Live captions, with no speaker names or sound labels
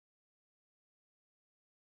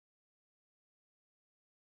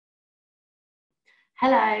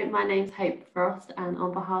Hello, my name's Hope Frost, and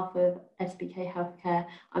on behalf of SBK Healthcare,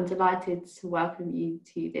 I'm delighted to welcome you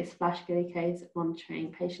to this flash glucose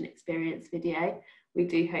monitoring patient experience video. We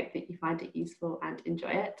do hope that you find it useful and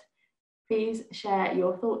enjoy it. Please share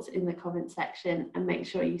your thoughts in the comment section and make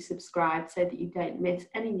sure you subscribe so that you don't miss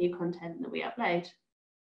any new content that we upload.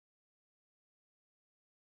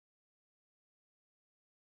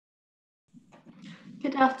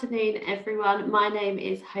 Good afternoon, everyone. My name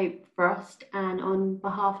is Hope Frost, and on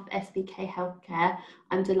behalf of SBK Healthcare,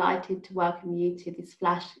 I'm delighted to welcome you to this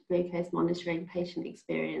flash glucose monitoring patient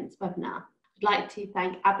experience webinar. I'd like to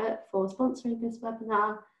thank Abbott for sponsoring this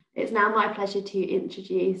webinar. It's now my pleasure to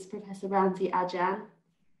introduce Professor Ramzi Ajjan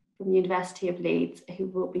from the University of Leeds, who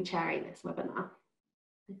will be chairing this webinar.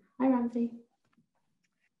 Hi, Ramzi.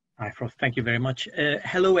 Hi, Frost. Thank you very much.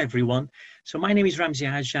 Hello, everyone. So my name is Ramzi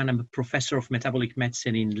Ajjan. I'm a professor of metabolic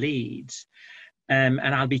medicine in Leeds, and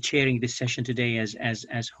I'll be chairing this session today,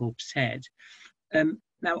 as Hope said.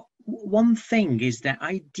 Now, one thing is that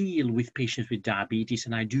I deal with patients with diabetes,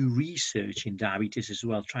 and I do research in diabetes as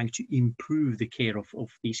well, trying to improve the care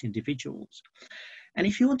of these individuals. And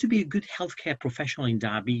if you want to be a good healthcare professional in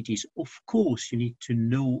diabetes, of course, you need to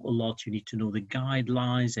know a lot. You need to know the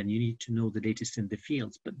guidelines and you need to know the latest in the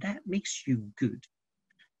fields, but that makes you good.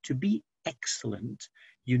 To be excellent,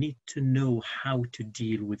 you need to know how to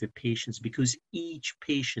deal with the patients, because each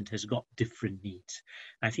patient has got different needs.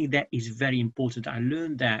 I think that is very important. I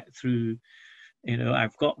learned that through,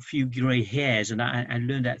 I've got a few gray hairs, and I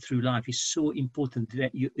learned that through life. It's so important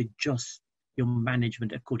that you adjust your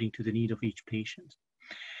management according to the need of each patient.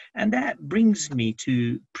 And that brings me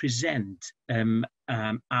to present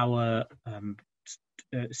our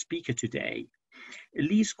speaker today.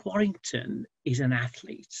 Elise Quarrington is an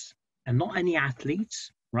athlete, and not any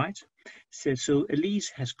athletes, right? So Elise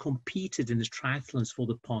has competed in the triathlons for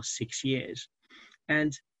the past 6 years.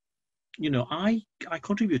 And, I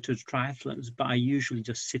contribute to triathlons, but I usually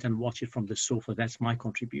just sit and watch it from the sofa. That's my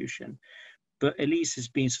contribution. But Elise has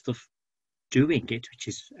been sort of doing it, which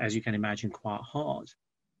is, as you can imagine, quite hard.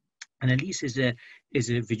 And Elise is a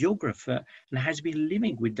videographer and has been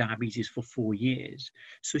living with diabetes for 4 years.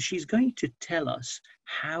 So she's going to tell us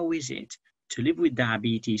how is it to live with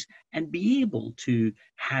diabetes and be able to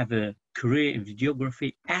have a career in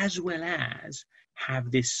videography, as well as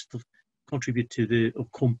have this sort of contribute to or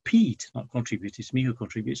compete, not contribute, it's me who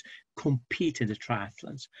contributes, compete in the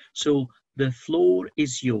triathlons. So the floor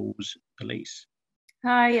is yours, Elise.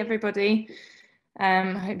 Hi, everybody.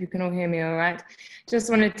 I hope you can all hear me all right. Just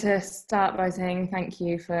wanted to start by saying thank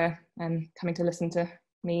you for coming to listen to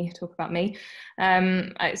me talk about me.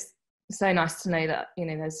 It's so nice to know that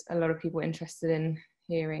there's a lot of people interested in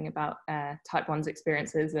hearing about type 1's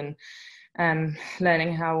experiences and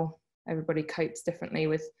learning how everybody copes differently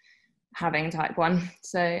with having type 1.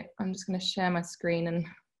 So I'm just going to share my screen and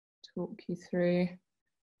talk you through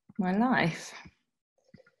my life.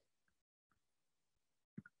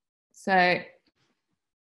 So,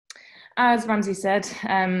 as Ramzi said,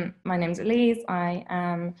 my name's Elise. I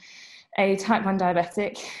am a type 1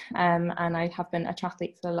 diabetic, and I have been a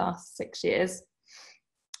triathlete for the last 6 years.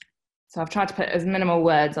 So I've tried to put as minimal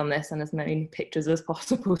words on this and as many pictures as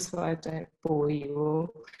possible so I don't bore you all.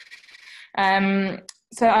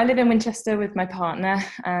 So I live in Winchester with my partner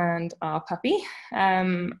and our puppy.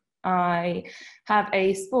 I have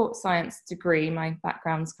a sports science degree. My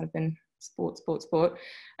background's kind of been sport.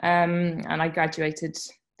 And I graduated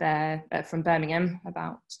there from Birmingham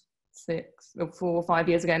about 4 or 5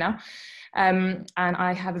 years ago now. And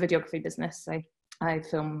I have a videography business. So I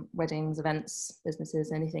film weddings, events,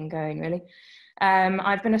 businesses, anything going really.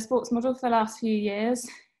 I've been a sports model for the last few years,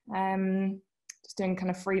 just doing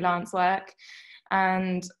kind of freelance work.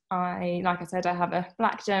 And like I said, I have a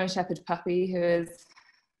black German Shepherd puppy who is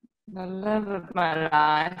the love of my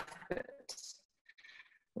life, but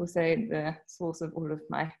also the source of all of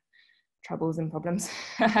my troubles and problems.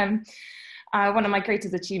 One of my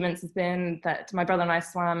greatest achievements has been that my brother and I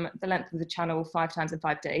swam the length of the channel 5 times in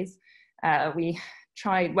 5 days. We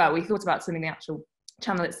thought about swimming the actual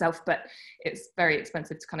channel itself, but it's very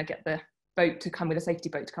expensive to kind of get the boat to come with, a safety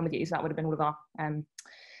boat to come with you. So that would have been all of our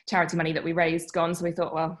charity money that we raised gone. So we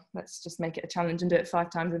thought, well, let's just make it a challenge and do it 5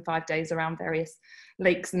 times in 5 days around various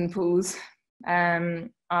lakes and pools. I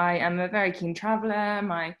am a very keen traveller.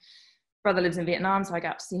 My brother lives in Vietnam, so I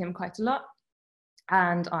get to see him quite a lot.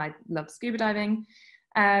 And I love scuba diving.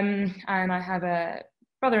 And I have a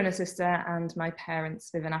brother and a sister, and my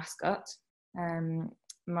parents live in Ascot.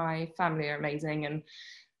 My family are amazing, and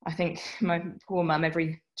I think my poor mum,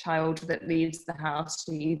 every child that leaves the house,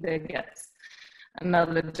 she either gets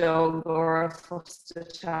another dog or a foster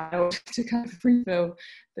child to kind of refill a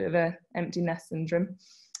bit of a empty nest syndrome.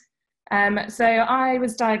 So I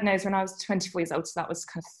was diagnosed when I was 24 years old, so that was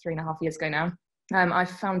kind of 3.5 years ago now. I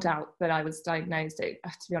found out that I was diagnosed, to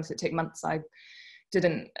be honest, it took months. I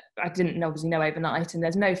didn't obviously know overnight, and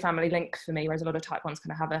there's no family link for me, whereas a lot of type 1s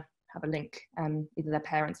kind of have a link, either their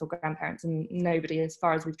parents or grandparents, and nobody, as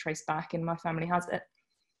far as we've traced back in my family, has it.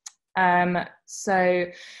 So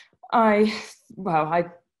I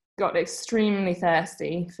got extremely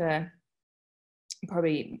thirsty for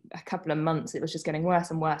probably a couple of months. It was just getting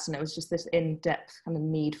worse and worse, and it was just this in-depth kind of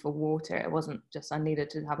need for water. It wasn't just I needed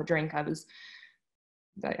to have a drink. I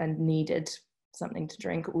needed something to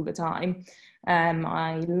drink all the time.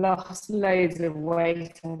 I lost loads of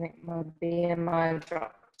weight. I think my BMI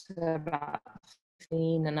dropped to about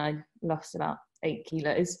 15, and I lost about 8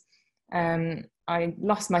 kilos. I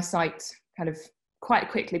lost my sight kind of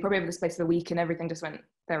quite quickly, probably over the space of a week, and everything just went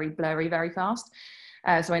very blurry very fast.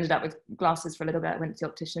 So I ended up with glasses for a little bit. I went to the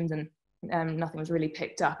opticians, and nothing was really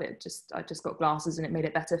picked up. I just got glasses, and it made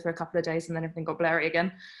it better for a couple of days, and then everything got blurry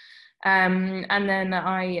again. And then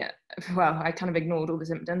I kind of ignored all the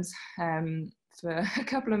symptoms for a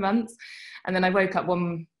couple of months, and then I woke up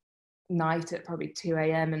one night at probably 2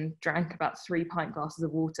 a.m. and drank about 3 pint glasses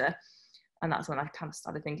of water. And that's when I kind of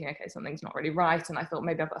started thinking, okay, something's not really right. And I thought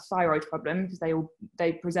maybe I've got a thyroid problem, because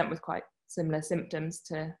they present with quite similar symptoms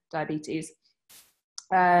to diabetes.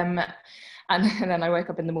 And then I woke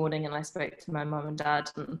up in the morning and I spoke to my mum and dad,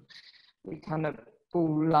 and we kind of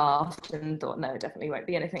all laughed and thought, no, it definitely won't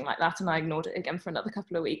be anything like that. And I ignored it again for another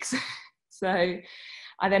couple of weeks. So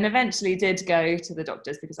I then eventually did go to the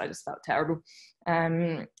doctors because I just felt terrible.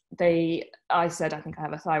 I said, I think I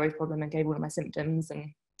have a thyroid problem, and gave all of my symptoms.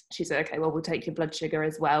 And she said, okay, well, we'll take your blood sugar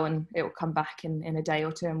as well, and it will come back in a day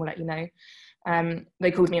or two, and we'll let you know.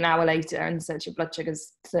 They called me an hour later and said, your blood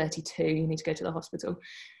sugar's 32, you need to go to the hospital.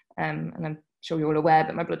 And I'm sure you're all aware,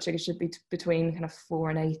 but my blood sugar should be between kind of 4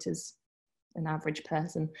 and 8 as an average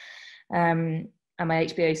person. And my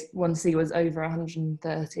HbA1c was over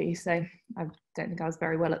 130, so I don't think I was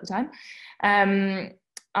very well at the time.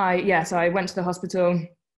 So I went to the hospital.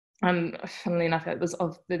 Funnily enough, it was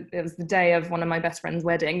the day of one of my best friend's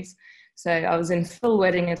weddings. So I was in full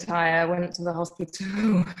wedding attire, went to the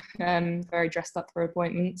hospital, very dressed up for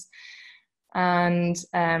appointments. And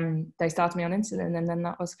they started me on insulin, and then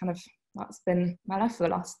that's been my life for the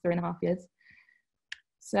last 3.5 years.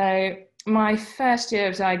 So my first year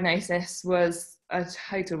of diagnosis was a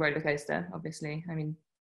total roller coaster, obviously. I mean,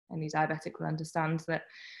 any diabetic will understand that,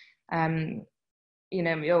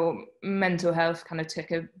 your mental health kind of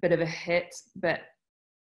took a bit of a hit, but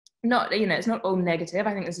not, it's not all negative.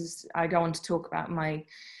 I think I go on to talk about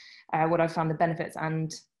what I found the benefits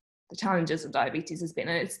and the challenges of diabetes has been,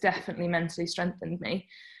 and it's definitely mentally strengthened me.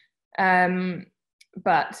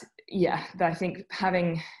 But yeah, I think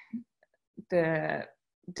having the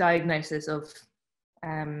diagnosis of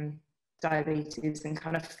diabetes and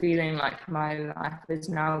kind of feeling like my life is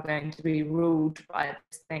now going to be ruled by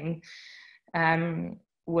this thing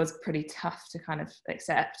was pretty tough to kind of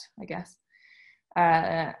accept, I guess.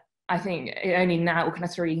 I think only now,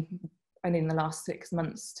 only in the last 6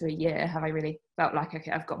 months to a year, have I really felt like,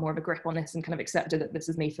 okay, I've got more of a grip on this and kind of accepted that this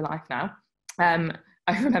is me for life now.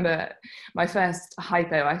 I remember my first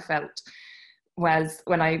hypo I felt was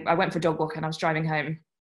when I went for a dog walk and I was driving home,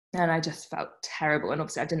 and I just felt terrible. And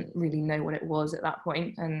obviously I didn't really know what it was at that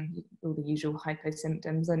point, and all the usual hypo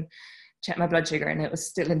symptoms, and checked my blood sugar, and it was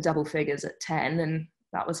still in double figures at 10. And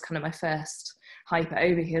that was kind of my first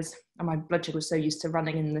hypo, because my blood sugar was so used to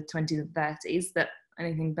running in the 20s and 30s that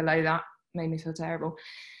anything below that made me feel terrible.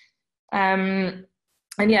 And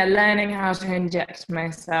yeah, learning how to inject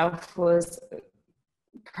myself was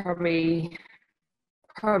probably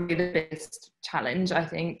the biggest challenge. I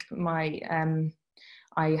think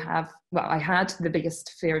I had the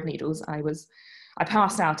biggest fear of needles. I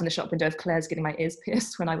passed out in the shop window of Claire's getting my ears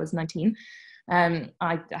pierced when I was 19.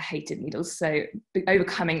 I hated needles, so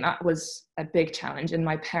overcoming that was a big challenge, and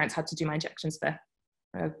my parents had to do my injections for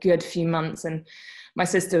a good few months, and my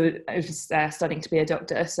sister was studying to be a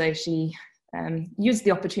doctor, so she used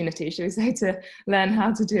the opportunity, shall we say, to learn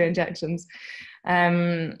how to do injections.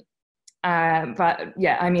 But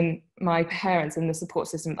yeah, I mean, my parents and the support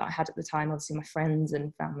system that I had at the time, obviously my friends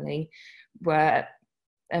and family, were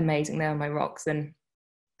amazing. They were my rocks, and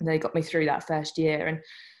they got me through that first year. And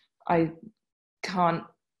I can't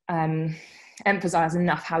emphasize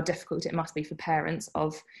enough how difficult it must be for parents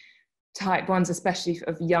of type 1s, especially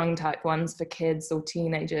of young type 1s, for kids or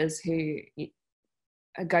teenagers who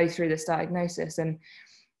go through this diagnosis. And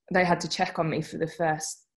they had to check on me for the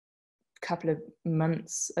first couple of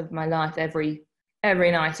months of my life, every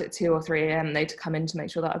night at 2 or 3 a.m. they'd come in to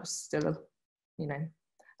make sure that I was still, you know,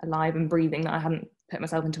 alive and breathing, that I hadn't put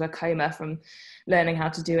myself into a coma from learning how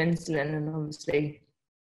to do insulin. And obviously,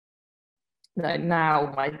 like,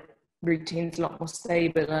 now my routine's a lot more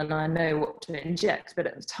stable and I know what to inject, but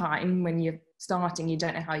at the time when you're starting, you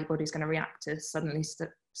don't know how your body's going to react to suddenly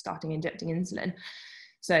starting injecting insulin.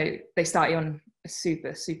 So they start you on a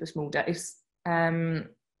super small dose, and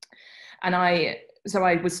I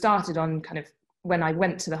was started on kind of, when I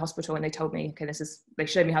went to the hospital and they told me, okay, they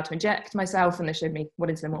showed me how to inject myself and they showed me what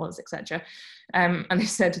insulin was, etc. And they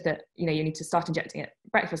said that, you know, you need to start injecting at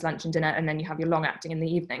breakfast, lunch and dinner, and then you have your long acting in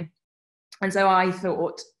the evening. And so I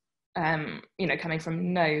thought, you know, coming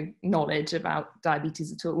from no knowledge about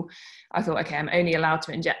diabetes at all, I thought, okay, I'm only allowed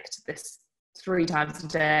to inject this 3 times a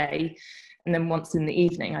day. And then once in the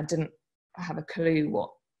evening, I didn't have a clue what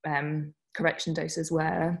correction doses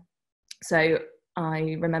were. So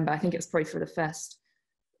I remember, I think it was probably for the first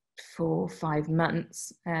 4 or 5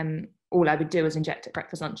 months, all I would do was inject at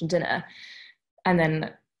breakfast, lunch and dinner. And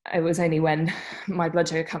then it was only when my blood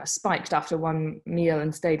sugar kind of spiked after one meal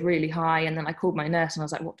and stayed really high. And then I called my nurse and I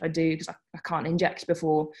was like, what do I do? Because I can't inject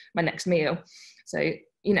before my next meal. So,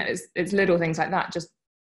 you know, it's little things like that, just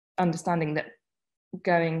understanding that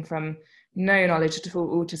going from no knowledge at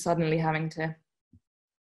all to suddenly having to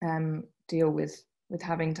deal with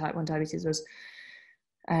having type 1 diabetes was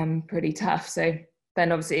pretty tough. So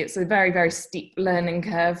then obviously it's a very, very steep learning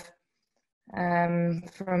curve.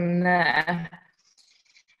 From there,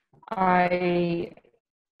 I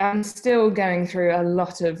am still going through a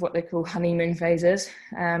lot of what they call honeymoon phases.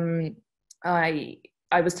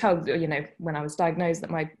 I was told, you know, when I was diagnosed, that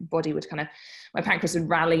my body would my pancreas would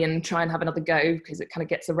rally and try and have another go, because it kind of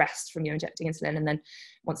gets a rest from you injecting insulin and then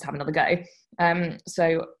wants to have another go.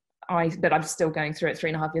 But I'm still going through it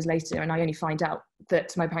 3.5 years later, and I only find out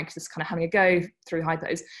that my pancreas is kind of having a go through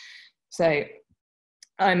hypos. So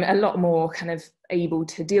I'm a lot more kind of able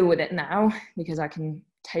to deal with it now, because I can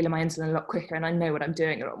tailor my insulin a lot quicker and I know what I'm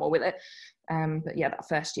doing a lot more with it. But yeah, that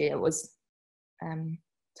first year was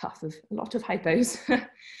tough, of a lot of hypos.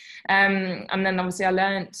 And then obviously I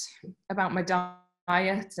learned about my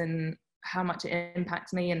diet and how much it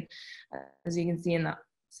impacts me. And as you can see in that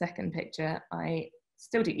second picture, I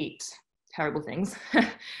still do eat terrible things.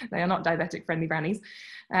 They are not diabetic friendly brownies.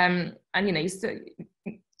 And you know,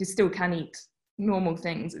 you still can eat normal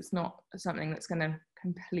things. It's not something that's going to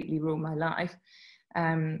completely rule my life.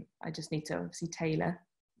 I just need to obviously tailor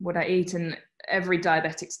what I eat, and every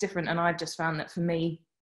diabetic's different. And I've just found that for me,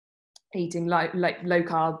 eating low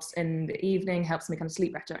carbs in the evening helps me kind of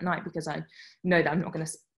sleep better at night, because I know that I'm not going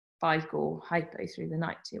to spike or hypo through the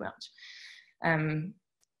night too much.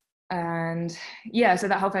 And yeah, so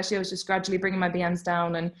that whole first year was just gradually bringing my BMs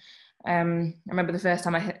down. And I remember the first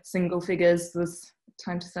time I hit single figures was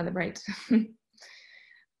time to celebrate.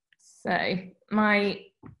 So my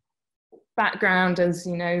background, as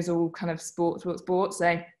you know, is all kind of sports.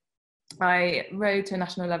 So I rode to a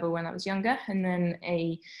national level when I was younger, and then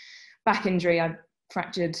a back injury, I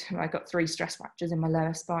got 3 stress fractures in my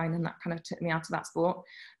lower spine, and that kind of took me out of that sport.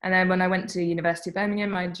 And then when I went to University of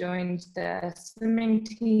Birmingham, I joined the swimming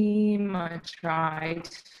team. I tried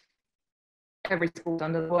every sport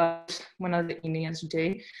under the world when I was at uni, as you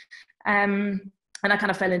do. And I kind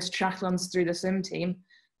of fell into triathlons through the swim team.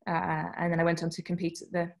 And then I went on to compete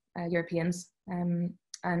at the Europeans. And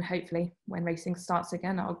hopefully when racing starts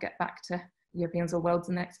again, I'll get back to Europeans or Worlds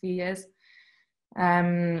in the next few years.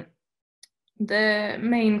 The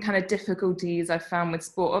main kind of difficulties I've found with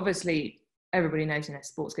sport, obviously everybody knows, you know,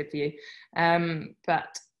 sport's good for you. And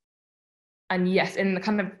yes, in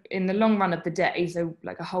the long run of the day, so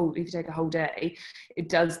like if you take a whole day, it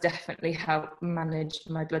does definitely help manage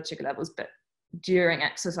my blood sugar levels. But during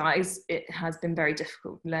exercise, it has been very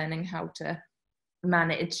difficult learning how to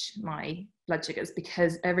manage my blood sugars,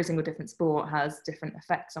 because every single different sport has different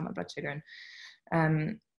effects on my blood sugar.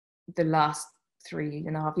 And the last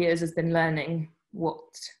 3.5 years has been learning what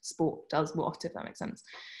sport does what, if that makes sense.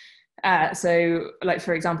 So like,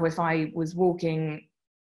 for example, if I was walking,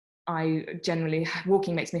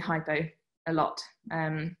 walking makes me hypo a lot.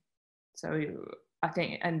 So I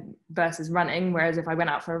think, and versus running, whereas if I went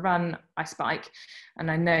out for a run, I spike. And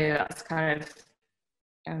I know that's kind of,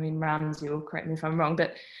 I mean, Ramzi will correct me if I'm wrong,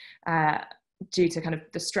 but due to kind of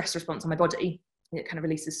the stress response on my body, it kind of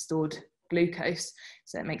releases stored glucose.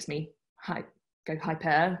 So it makes me go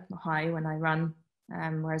high when I run,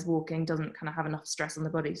 whereas walking doesn't kind of have enough stress on the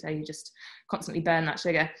body. So you just constantly burn that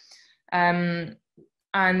sugar. And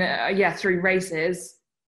through races,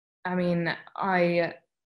 I mean, I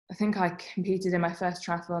think I competed in my first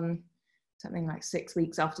triathlon something like 6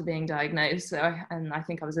 weeks after being diagnosed. So I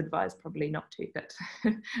think I was advised probably not to, but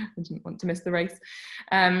I didn't want to miss the race.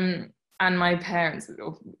 And my parents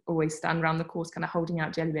would always stand around the course kind of holding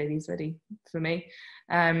out jelly babies ready for me.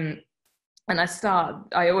 And I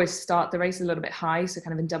always start the race a little bit high, so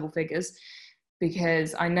kind of in double figures,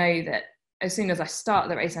 because I know that as soon as I start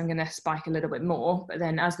the race, I'm going to spike a little bit more. But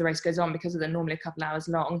then as the race goes on, because they're normally a couple hours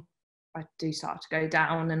long, I do start to go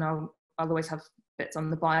down, and I'll always have bits on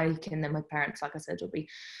the bike. And then my parents, like I said, will be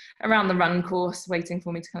around the run course waiting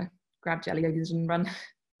for me to kind of grab jelly babies and run.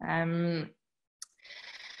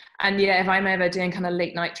 And yeah, if I'm ever doing kind of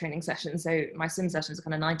late night training sessions, so my swim sessions are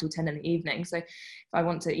kind of 9 till 10 in the evening. So if I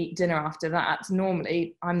want to eat dinner after that,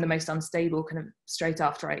 normally I'm the most unstable kind of straight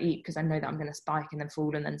after I eat, because I know that I'm going to spike and then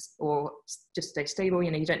fall and then, or just stay stable.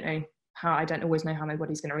 You know, I don't always know how my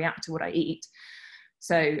body's going to react to what I eat.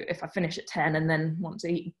 So if I finish at 10 and then want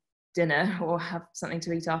to eat dinner or have something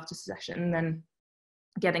to eat after session, then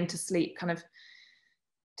getting to sleep kind of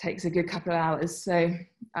takes a good couple of hours. So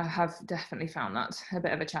I have definitely found that a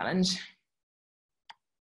bit of a challenge.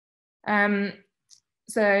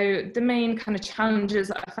 So the main kind of challenges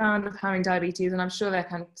that I found of having diabetes, and I'm sure they're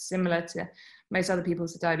kind of similar to most other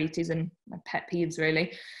people's diabetes and my pet peeves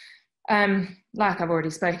really. Like I've already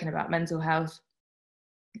spoken about mental health.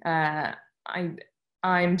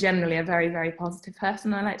 I'm generally a very, very positive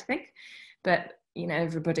person, I like to think, but you know,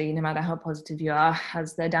 everybody, no matter how positive you are,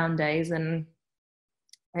 has their down days, and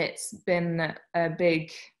it's been a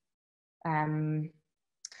big kind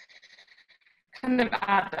of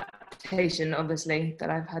adaptation, obviously, that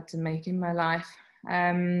I've had to make in my life.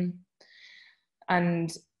 And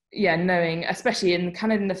yeah, knowing, especially in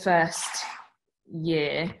the first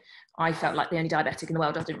year, I felt like the only diabetic in the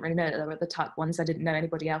world. I didn't really know that there were the type 1s. I didn't know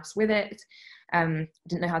anybody else with it. Didn't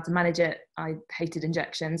know how to manage it. I hated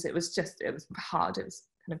injections. It was hard. It was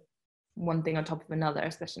kind of one thing on top of another,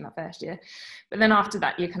 especially in that first year. But then after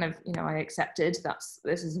that, you kind of, you know, I accepted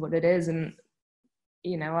this is what it is. And,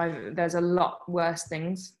 you know, there's a lot worse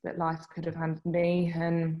things that life could have handed me.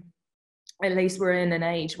 And at least we're in an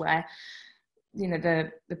age where, you know,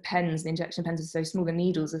 the injection pens are so small, the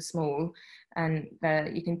needles are small, and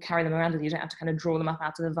you can carry them around with you. You don't have to kind of draw them up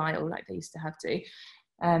out of the vial like they used to have to.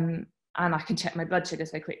 And I can check my blood sugar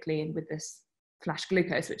so quickly with this flash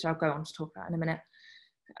glucose, which I'll go on to talk about in a minute.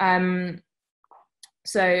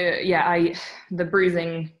 So yeah, the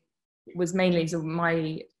bruising was mainly sort of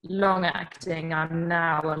my long acting. I'm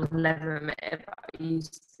now on Levemir, I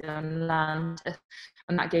used to be on land,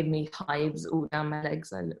 and that gave me hives all down my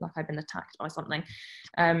legs. I looked like I'd been attacked by something.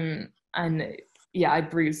 And yeah, I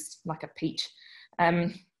bruised like a peach.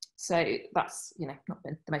 So that's, you know, not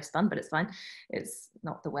been the most fun, but it's fine. It's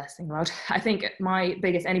not the worst thing in the world. I think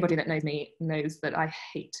anybody that knows me knows that I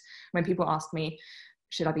hate when people ask me,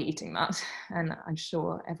 should I be eating that? And I'm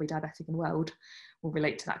sure every diabetic in the world will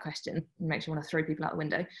relate to that question. It makes you want to throw people out the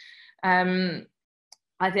window.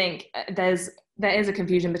 I think there is a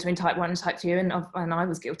confusion between type 1 and type 2, and I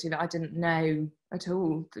was guilty that I didn't know at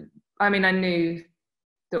all. I mean, I knew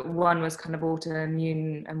that one was kind of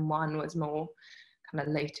autoimmune and one was more kind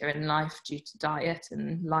of later in life due to diet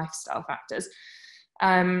and lifestyle factors.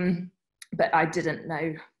 But I didn't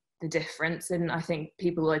know the difference, and I think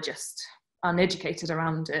people are just uneducated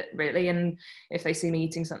around it really. And if they see me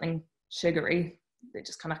eating something sugary, it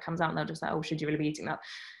just kind of comes out and they'll just say, oh, should you really be eating that?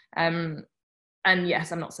 And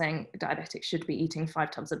yes, I'm not saying diabetics should be eating 5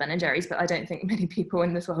 tubs of Ben & Jerry's, but I don't think many people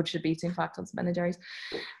in this world should be eating 5 tubs of Ben & Jerry's.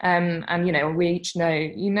 And, you know, we each know,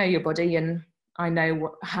 you know your body, and I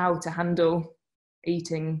know how to handle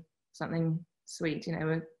eating something sweet. You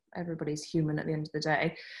know, everybody's human at the end of the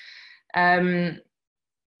day.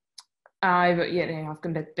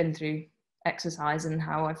 I've been through exercise and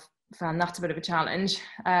how I've found that a bit of a challenge.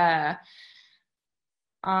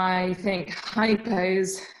 I think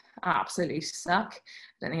hypos absolutely suck. I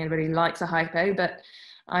don't think anybody likes a hypo, but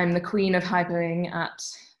I'm the queen of hypoing at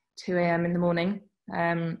 2 a.m. in the morning.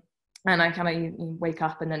 And I kind of wake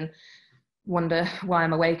up and then wonder why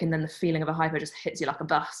I'm awake, and then the feeling of a hypo just hits you like a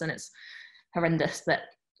bus, and it's horrendous. But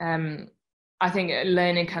I think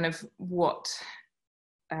learning kind of what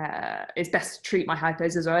it's best to treat my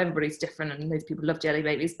hypos as well. Everybody's different, and those people love jelly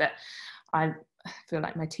babies, but I feel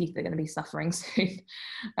like my teeth are going to be suffering soon.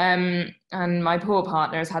 And my poor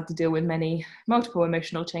partner has had to deal with multiple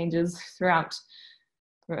emotional changes throughout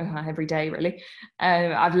every day, really.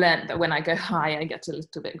 I've learned that when I go high, I get a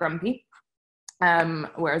little bit grumpy.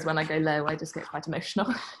 Whereas when I go low, I just get quite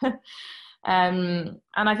emotional. And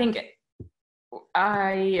I think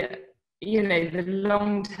the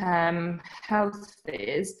long-term health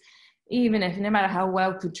fears even if, no matter how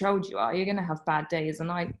well controlled you are, you're going to have bad days.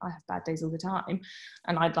 And I have bad days all the time.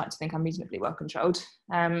 And I'd like to think I'm reasonably well controlled.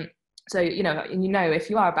 So, if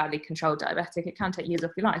you are a badly controlled diabetic, it can take years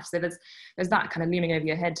off your life. So there's that kind of looming over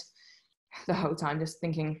your head the whole time, just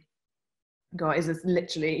thinking, God, is this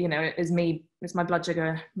literally, is my blood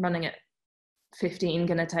sugar running at 15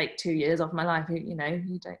 going to take 2 years off my life? You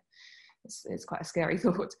don't, it's quite a scary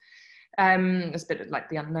thought. It's a bit like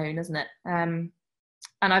the unknown, isn't it? And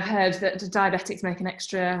I've heard that diabetics make an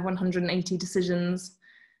extra 180 decisions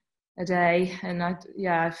a day, and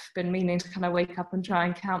I've been meaning to kind of wake up and try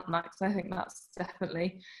and count that, because I think that's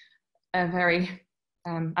definitely a very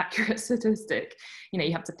accurate statistic.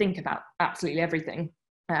 You have to think about absolutely everything.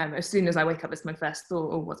 As soon as I wake up, it's my first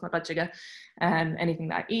thought, what's my blood sugar? Anything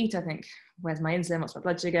that I eat, I think, where's my insulin, what's my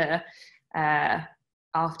blood sugar?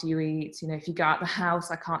 After you eat, if you go out the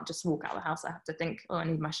house, I can't just walk out the house. I have to think, I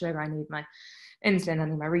need my sugar, I need my insulin, I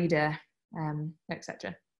need my reader,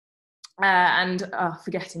 etc. And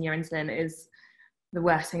forgetting your insulin is the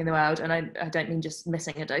worst thing in the world. And I don't mean just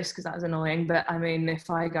missing a dose, because that was annoying, but I mean, if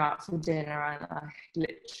I go out for dinner and I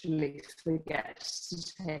literally forget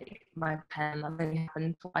to take my pen, that only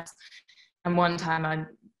happened twice. And one time I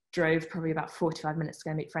drove probably about 45 minutes to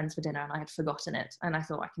go meet friends for dinner, and I had forgotten it. And I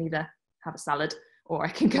thought, I can either have a salad or I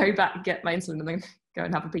can go back and get my insulin and then go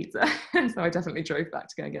and have a pizza. So I definitely drove back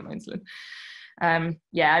to go and get my insulin.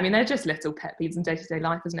 They're just little pet peeves in day-to-day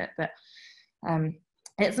life, isn't it? But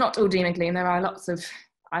it's not all doom and gloom. There are lots of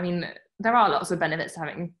benefits to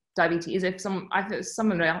having diabetes. If someone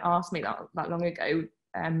asked me that long ago,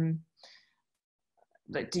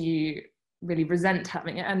 do you really resent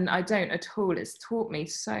having it? And I don't at all. It's taught me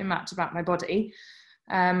so much about my body.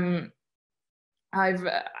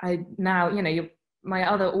 My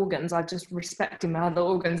other organs, I've just respected my other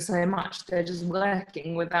organs so much. They're just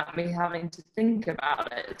working without me having to think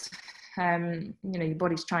about it. Your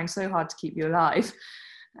body's trying so hard to keep you alive,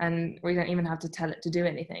 and we don't even have to tell it to do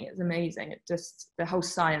anything. It's amazing. The whole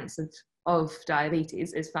science of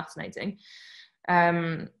diabetes is fascinating.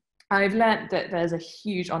 I've learned that there's a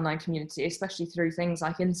huge online community, especially through things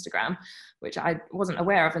like Instagram, which I wasn't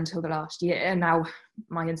aware of until the last year. Now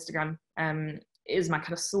my Instagram is my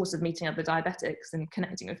kind of source of meeting other diabetics and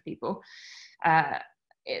connecting with people.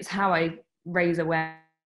 It's how I raise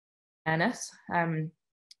awareness.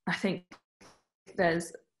 I think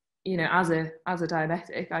there's, as a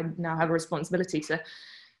diabetic, I now have a responsibility to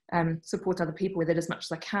support other people with it as much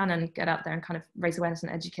as I can, and get out there and kind of raise awareness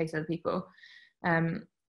and educate other people.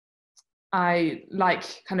 I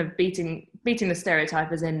like kind of beating the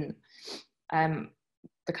stereotype, as in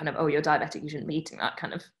the kind of, you're diabetic, you shouldn't be eating, that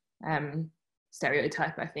kind of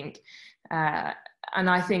stereotype, I think. And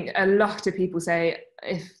I think a lot of people say,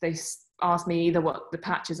 if they ask me either what the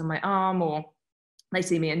patch is on my arm, or they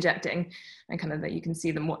see me injecting, and kind of that you can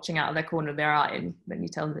see them watching out of their corner of their eye, and then you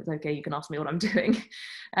tell them it's okay, you can ask me what I'm doing.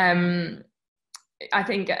 I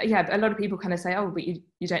think, a lot of people kind of say, but you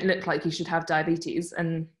don't look like you should have diabetes.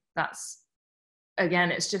 And that's,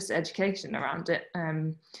 again, it's just education around it.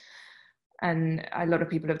 And a lot of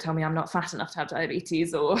people have told me I'm not fat enough to have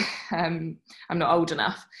diabetes, or I'm not old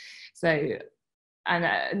enough. So, and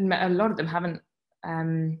a lot of them haven't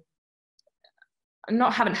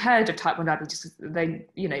heard of type 1 diabetes, because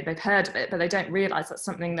they've heard of it, but they don't realise that's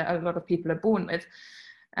something that a lot of people are born with.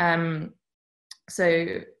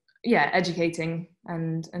 Educating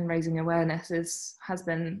and raising awareness has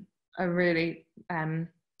been a really kind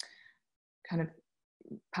of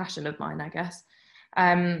passion of mine, I guess.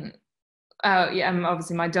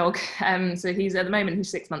 Obviously my dog. So he's, at the moment, he's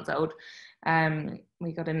 6 months old.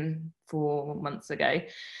 We got him 4 months ago.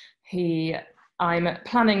 I'm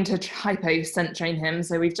planning to hypo scent train him.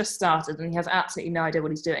 So we've just started, and he has absolutely no idea what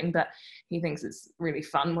he's doing, but he thinks it's really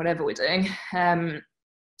fun, whatever we're doing.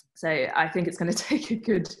 So I think it's going to take a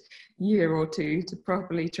good year or two to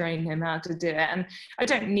properly train him how to do it. And I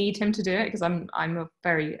don't need him to do it, because I'm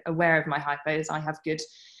very aware of my hypos. I have good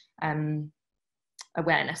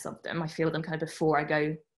awareness of them. I feel them kind of before I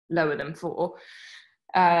go lower than 4.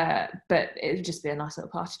 But it would just be a nice little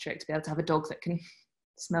party trick to be able to have a dog that can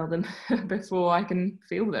smell them before I can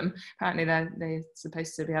feel them. Apparently they're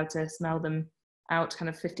supposed to be able to smell them out kind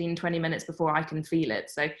of 15-20 minutes before I can feel it.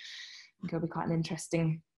 So I think it'll be quite an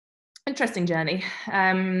interesting journey.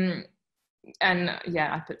 I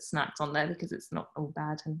put snacks on there because it's not all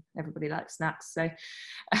bad, and everybody likes snacks. So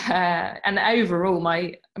and overall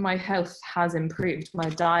my health has improved, my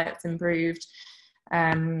diet's improved,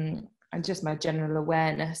 and just my general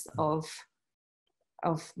awareness of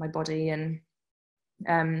my body, and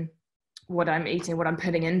what I'm eating, what I'm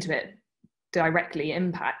putting into it, directly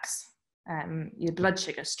impacts your blood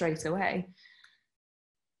sugar straight away.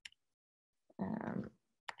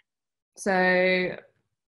 So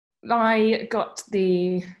I got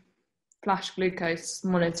the flash glucose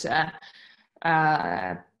monitor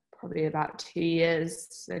probably about 2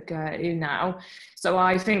 years ago now. So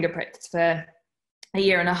I finger pricked for a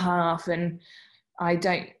year and a half, and I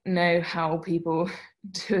don't know how people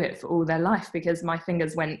do it for all their life, because my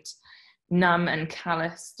fingers went numb and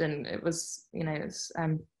calloused, and it was, you know, it's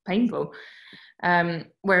painful.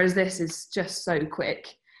 Whereas this is just so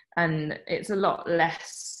quick, and it's a lot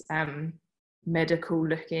less medical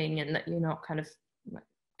looking, and that you're not kind of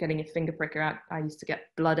getting your finger pricker out. I used to get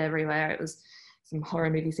blood everywhere. It was some horror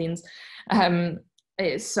movie scenes.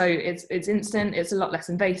 It's instant. It's a lot less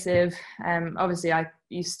invasive. Obviously, I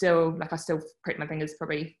still prick my fingers.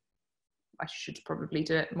 Probably, I should probably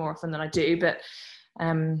do it more often than I do, but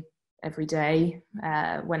every day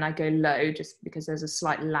when I go low, just because there's a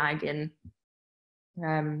slight lag in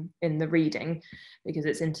the reading, because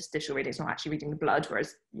it's interstitial reading. It's not actually reading the blood,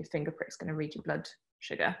 whereas your finger prick's going to read your blood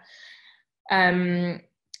sugar.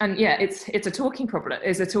 And yeah, it's a talking problem.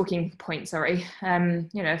 It's a talking point. Sorry.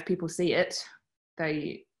 You know, if people see it,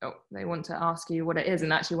 they want to ask you what it is.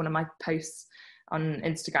 And actually, one of my posts on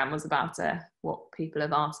Instagram was about what people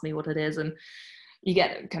have asked me what it is, and you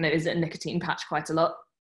get kind of, is it a nicotine patch, quite a lot.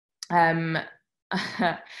 And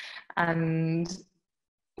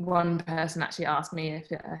one person actually asked me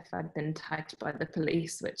if I'd been tagged by the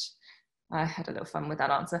police, which I had a little fun with that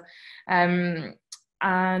answer.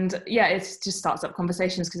 And yeah, it just starts up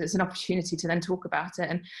conversations, because it's an opportunity to then talk about it.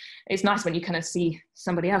 And it's nice when you kind of see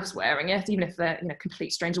somebody else wearing it, even if they're, you know,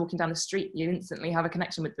 complete stranger walking down the street, you instantly have a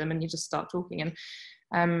connection with them, and you just start talking.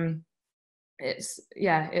 And it's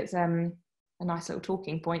a nice little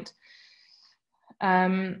talking point.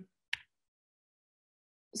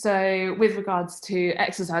 So with regards to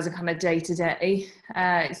exercise and kind of day to day,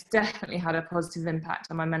 it's definitely had a positive impact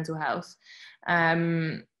on my mental health.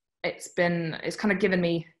 It's kind of given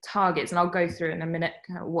me targets, and I'll go through in a minute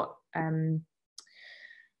what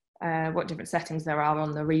different settings there are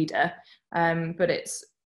on the reader. But it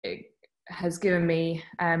has given me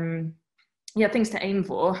things to aim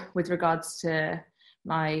for with regards to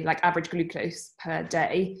my average glucose per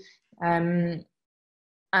day. And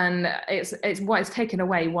it's taken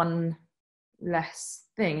away one less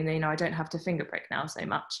thing. You know, I don't have to finger prick now so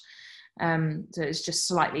much. So it's just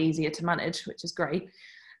slightly easier to manage, which is great.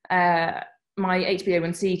 My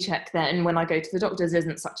HbA1c check then, when I go to the doctors,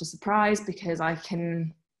 isn't such a surprise, because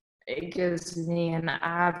it gives me an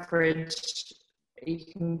average. You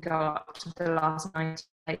can go up to the last 90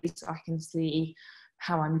 days. I can see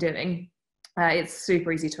how I'm doing. It's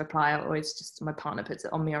super easy to apply. My partner puts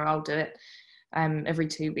it on me, or I'll do it. Every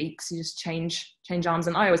 2 weeks, you just change arms,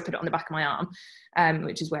 and I always put it on the back of my arm,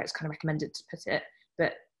 which is where it's kind of recommended to put it,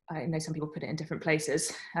 but I know some people put it in different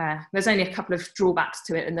places. There's only a couple of drawbacks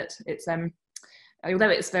to it, in that it's although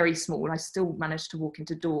it's very small, I still manage to walk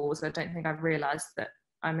into doors. I don't think I've realised that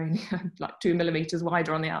I'm only 2 millimeters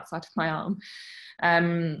wider on the outside of my arm,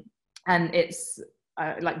 and it's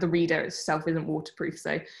the reader itself isn't waterproof,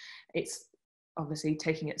 so it's obviously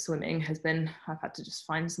taking it swimming I've had to just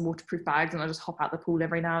find some waterproof bags, and I just hop out the pool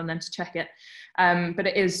every now and then to check it. But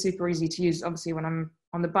it is super easy to use. Obviously, when I'm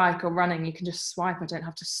on the bike or running, you can just swipe. I don't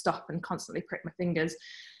have to stop and constantly prick my fingers.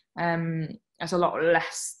 There's a lot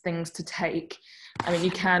less things to take. I mean,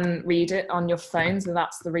 you can read it on your phone, so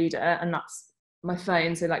that's the reader, and that's my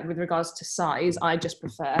phone. So with regards to size, I just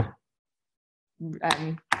prefer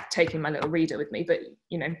taking my little reader with me, but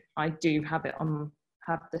you know, I do have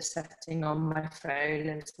the setting on my phone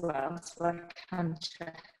as well, so I can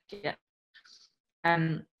check it.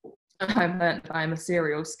 I'm a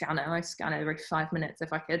serial scanner. I scan every 5 minutes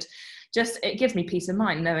if I could. It gives me peace of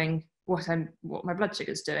mind knowing what my blood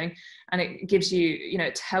sugar is doing, and it gives you,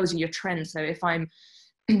 it tells you your trend. So if I'm,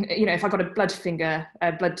 if I got a blood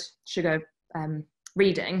sugar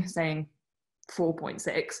reading saying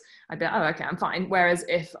 4.6, I'd be like, oh, okay, I'm fine. Whereas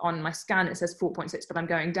if on my scan it says 4.6 but I'm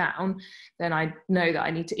going down, then I know that I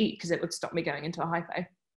need to eat, because it would stop me going into a hypo.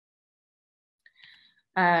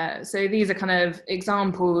 So these are kind of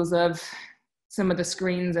examples of some of the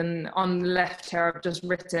screens, and on the left here I've just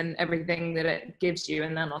written everything that it gives you,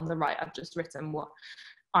 and then on the right I've just written what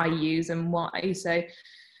I use and why. So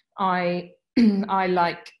I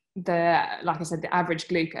like I said, the average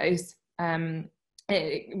glucose.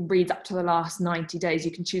 It reads up to the last 90 days.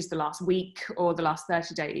 You can choose the last week or the last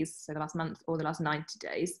 30 days, so the last month or the last 90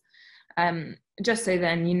 days. Just so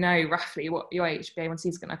then you know roughly what your HbA1c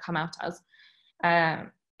is going to come out as.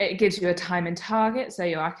 It gives you a time and target, so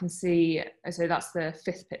I can see, so that's the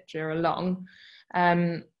fifth picture along.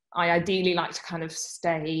 I ideally like to kind of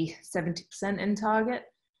stay 70% in target,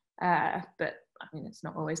 but I mean, it's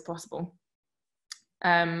not always possible.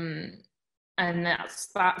 And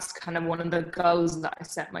that's kind of one of the goals that I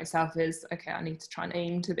set myself is, okay, I need to try and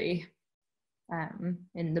aim to be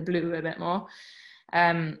in the blue a bit more.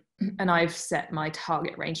 And I've set my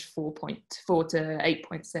target range 4.4 to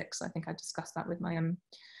 8.6. I think I discussed that with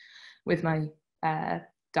my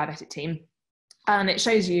diabetic team. And it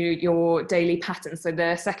shows you your daily patterns. So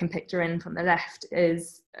the second picture in from the left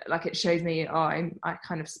is like, it shows me, I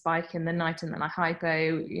kind of spike in the night and then I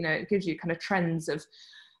hypo, you know, it gives you kind of trends of,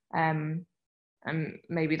 and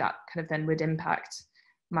maybe that kind of then would impact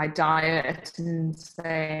my diet and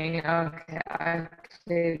saying, okay, I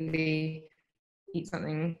clearly eat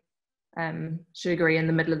something sugary in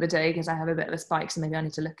the middle of the day because I have a bit of a spike. So maybe I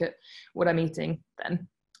need to look at what I'm eating then.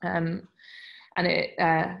 And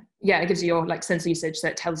it gives you your like sensor usage, so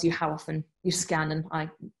it tells you how often you scan, and I'm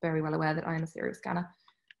very well aware that I am a serial scanner.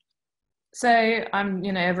 So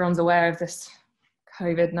everyone's aware of this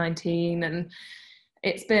COVID-19, and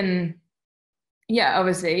it's been,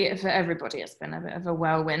 obviously for everybody, it's been a bit of a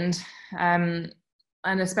whirlwind, and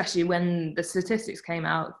especially when the statistics came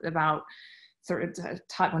out about sort of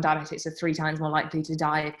type 1 diabetics are 3 times more likely to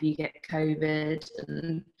die if you get COVID,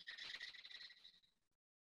 and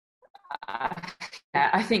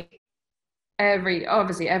I think every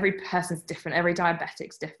person's different, every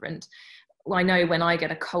diabetic's different. Well, I know when I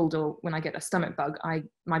get a cold or when I get a stomach bug,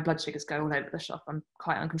 my blood sugars go all over the shop. I'm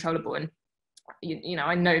quite uncontrollable, and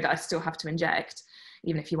I know that I still have to inject,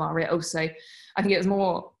 even if you are ill. So I think it was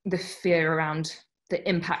more the fear around the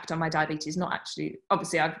impact on my diabetes, not actually,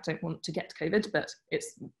 obviously I don't want to get COVID, but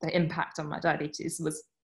it's the impact on my diabetes was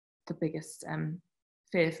the biggest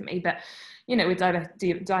fear for me. But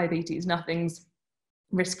with diabetes, nothing's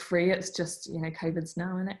risk-free. It's just COVID's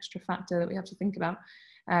now an extra factor that we have to think about.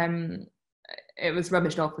 It was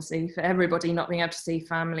rubbish, obviously, for everybody not being able to see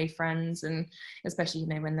family, friends, and especially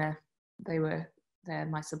when they're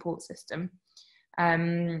my support system.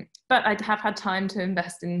 But I have had time to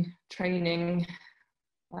invest in training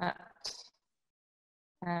that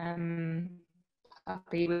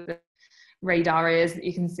happy with the radar ears that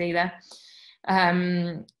you can see there.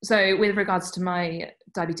 So with regards to my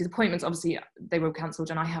diabetes appointments, obviously they were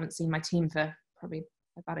cancelled, and I haven't seen my team for probably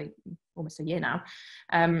about almost a year now.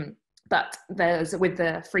 But there's, with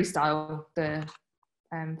the freestyle, the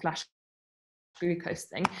flash glucose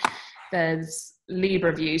thing, there's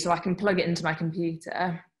LibreView, so I can plug it into my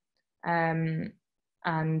computer, and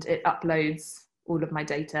it uploads all of my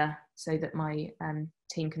data so that my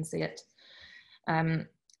team can see it. And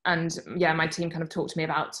my team kind of talked to me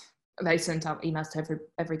about, they sent out emails to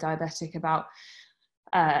every diabetic about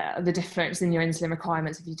the difference in your insulin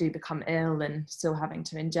requirements if you do become ill and still having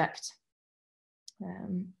to inject.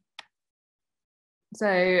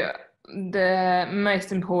 So the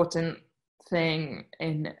most important thing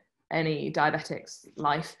in any diabetic's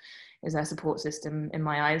life is their support system, in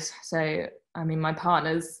my eyes. So, I mean, my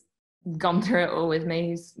partner's gone through it all with me.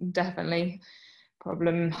 He's definitely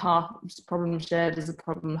problem shared is a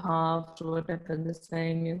problem halved, or whatever the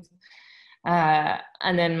saying is.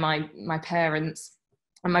 And then my parents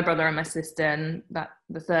and my brother and my sister, and that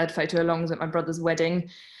the third photo along was at my brother's wedding.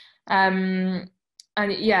 And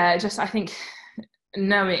just I think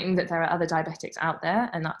knowing that there are other diabetics out there,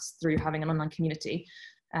 and that's through having an online community,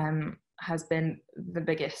 has been the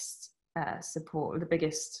biggest support, the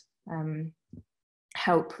biggest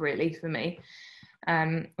help really for me.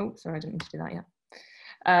 Oh, sorry, I didn't mean to do that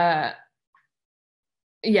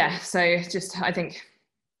yet. So just, I think,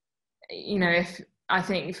 I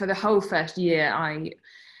think for the whole first year, I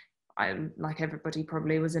like everybody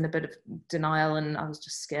probably was in a bit of denial, and I was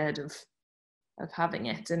just scared of having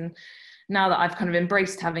it. And now that I've kind of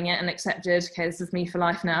embraced having it and accepted, okay, this is me for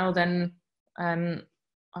life now, then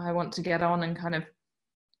I want to get on and kind of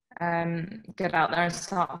get out there and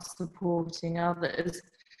start supporting others.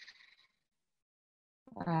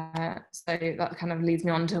 So that kind of leads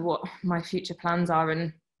me on to what my future plans are.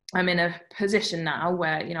 And I'm in a position now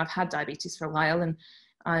where, I've had diabetes for a while, and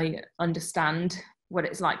I understand what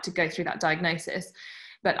it's like to go through that diagnosis.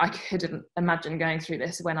 But I couldn't imagine going through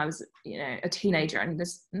this when I was, a teenager. And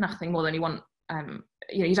there's nothing more than you want.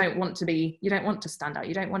 You don't want to stand out.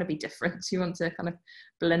 You don't want to be different. You want to kind of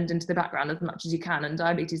blend into the background as much as you can. And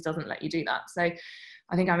diabetes doesn't let you do that. So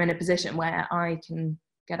I think I'm in a position where I can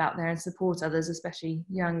get out there and support others, especially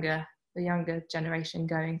the younger generation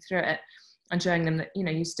going through it, and showing them that,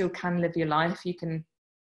 you still can live your life. You can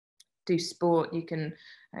do sport, you can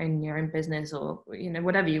own your own business, or,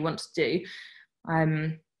 whatever you want to do.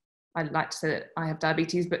 I'd like to say that I have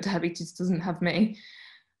diabetes, but diabetes doesn't have me.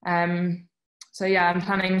 So yeah, I'm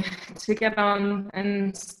planning to get on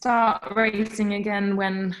and start racing again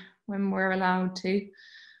when we're allowed to,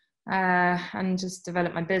 and just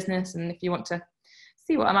develop my business. And if you want to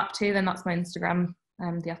see what I'm up to, then that's my Instagram,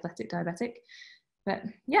 The Athletic Diabetic. But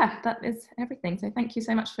yeah, that is everything. So thank you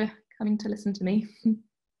so much for coming to listen to me.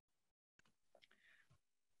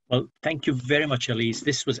 Well, thank you very much, Elise.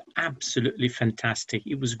 This was absolutely fantastic.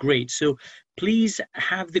 It was great. So please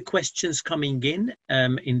have the questions coming in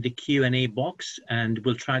the Q&A box, and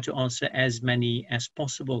we'll try to answer as many as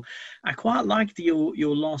possible. I quite liked your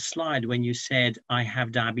last slide when you said, I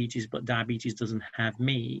have diabetes, but diabetes doesn't have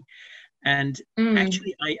me. And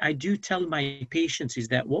actually, I do tell my patients is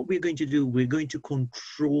that what we're going to do, we're going to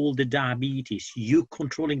control the diabetes. You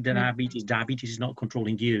controlling the diabetes is not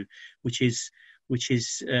controlling you, which is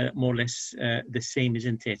more or less the same,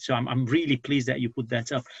 isn't it? So I'm really pleased that you put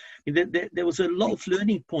that up. I mean, there was a lot of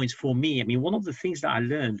learning points for me. I mean, one of the things that I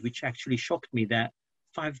learned, which actually shocked me, that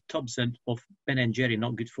 5 tubs of Ben & Jerry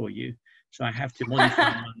not good for you. So I have to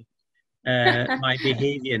modify my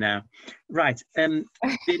behavior now. Right.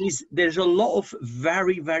 There's a lot of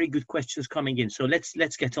very, very good questions coming in. So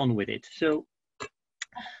let's get on with it. So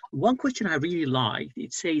one question I really liked,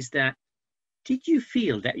 it says that, did you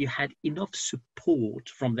feel that you had enough support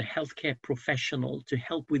from the healthcare professional to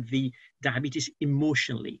help with the diabetes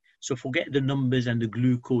emotionally? So forget the numbers and the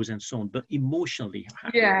glucose and so on, but emotionally.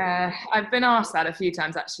 Yeah, I've been asked that a few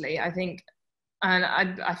times, actually. I think, and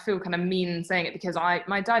I feel kind of mean saying it, because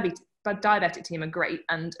my diabetic team are great,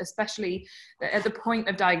 and especially at the point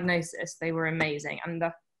of diagnosis, they were amazing. And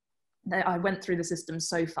I went through the system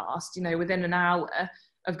so fast, you know, within an hour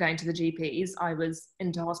of going to the GPs, I was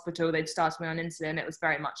into hospital. They'd started me on insulin. It was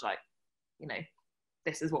very much like, you know,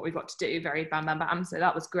 this is what we've got to do, very bam, bam, bam. So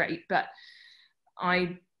that was great. But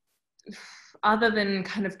other than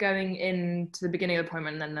kind of going into the beginning of the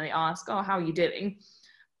appointment and then they ask, oh, how are you doing?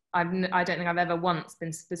 I don't think I've ever once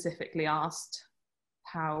been specifically asked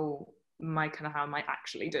how am I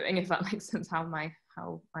actually doing, if that makes sense, how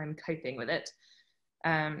I'm coping with it.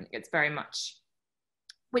 It's very much,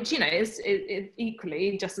 which, you know, is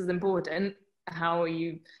equally just as important. How are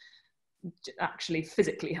you actually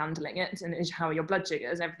physically handling it, and how are your blood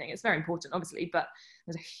sugars, everything. It's very important, obviously, but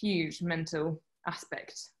there's a huge mental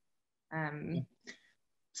aspect.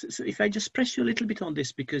 So if I just press you a little bit on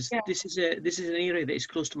this, because this is an area that is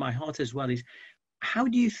close to my heart as well, is how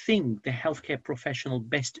do you think the healthcare professional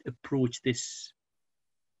best approach this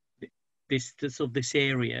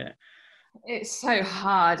area? It's so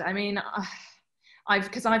hard. I mean,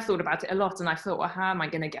 because I've thought about it a lot, and I thought, well, how am I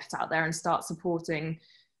going to get out there and start supporting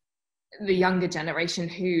the younger generation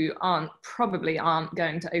who probably aren't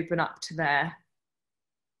going to open up to their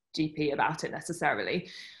GP about it necessarily.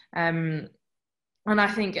 And I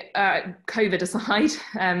think, COVID aside,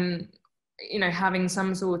 you know, having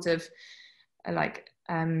some sort of like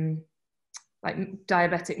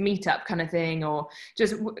diabetic meetup kind of thing, or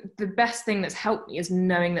just the best thing that's helped me is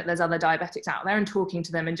knowing that there's other diabetics out there and talking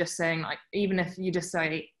to them and just saying, like, even if you just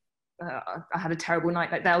say, I had a terrible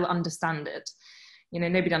night, like, they'll understand it. You know,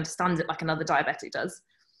 nobody understands it like another diabetic does.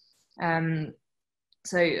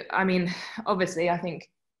 So, I mean, obviously, I think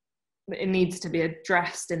it needs to be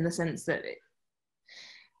addressed in the sense that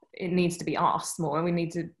it needs to be asked more, and we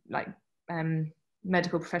need to, like,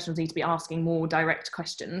 medical professionals need to be asking more direct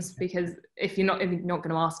questions, because if you're not going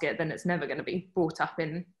to ask it, then it's never going to be brought up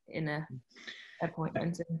in a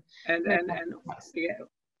appointment. And yeah,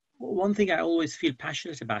 one thing I always feel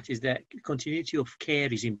passionate about is that continuity of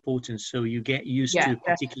care is important. So you get used to a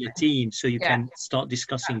particular team, so you can start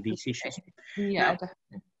discussing these issues. Yeah, now,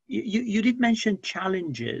 you did mention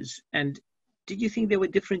challenges, and did you think there were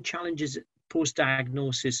different challenges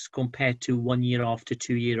post-diagnosis compared to 1 year after,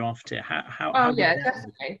 2 years after? How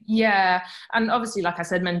definitely. Yeah, and obviously, like I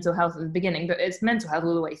said, mental health at the beginning, but it's mental health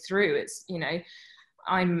all the way through. It's, you know,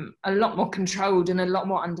 I'm a lot more controlled and a lot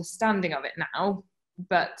more understanding of it now,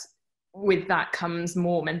 but with that comes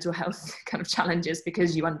more mental health kind of challenges,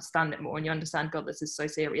 because you understand it more and you understand, God, this is so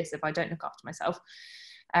serious if I don't look after myself.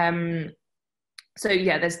 So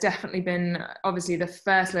yeah, there's definitely been, obviously the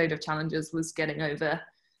first load of challenges was getting over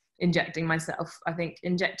injecting myself. I think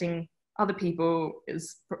injecting other people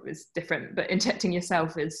is different, but injecting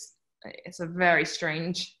yourself it's a very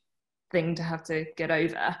strange thing to have to get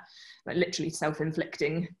over, like literally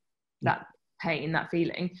self-inflicting that pain, that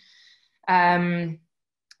feeling.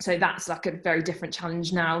 So that's like a very different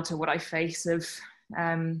challenge now to what I face of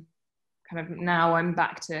kind of, now I'm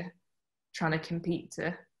back to trying to compete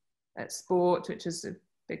at sport, which is a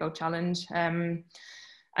big old challenge.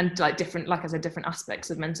 And like different, like I said, different aspects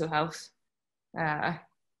of mental health.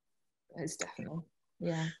 It's definitely,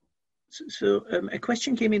 Yeah. So a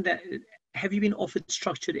question came in that, have you been offered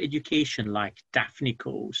structured education like Daphne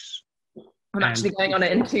course? I'm actually going on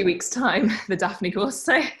it in 2 weeks' time, the Daphne course.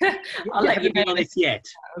 So I'll let you know. Been on it yet?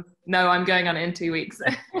 No, I'm going on it in 2 weeks.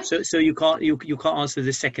 So you can't answer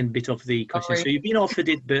the second bit of the question. Sorry. So you've been offered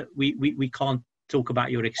it, but we can't talk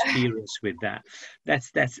about your experience with that.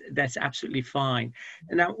 That's absolutely fine.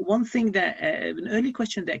 Now, one thing that an early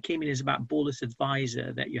question that came in is about Bolus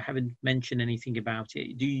Advisor, that you haven't mentioned anything about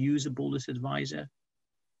it. Do you use a Bolus Advisor?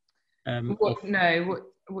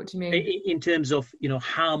 What do you mean? In terms of,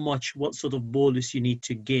 what sort of bolus you need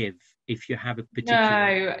to give if you have a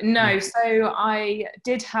particular... No. So I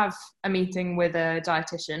did have a meeting with a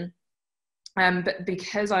dietitian, but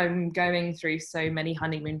because I'm going through so many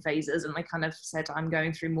honeymoon phases, and they kind of said I'm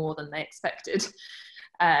going through more than they expected,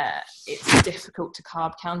 it's difficult to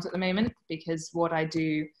carb count at the moment, because what I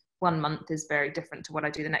do one month is very different to what I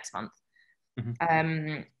do the next month.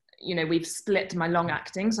 Mm-hmm. We've split my long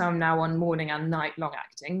acting, so I'm now on morning and night long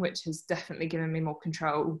acting, which has definitely given me more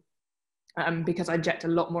control, because I inject a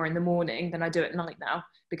lot more in the morning than I do at night now,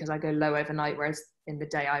 because I go low overnight, whereas in the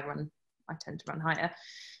day I tend to run higher.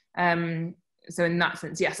 So in that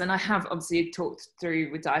sense, yes. And I have obviously talked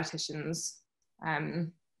through with dietitians,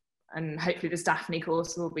 and hopefully this Daphne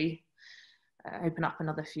course will be open up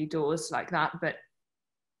another few doors like that. But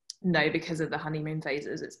no, because of the honeymoon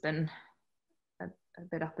phases, it's been a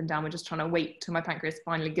bit up and down. We're just trying to wait till my pancreas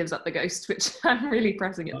finally gives up the ghost, which I'm really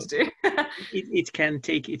pressing it to do. it can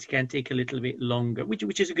take a little bit longer,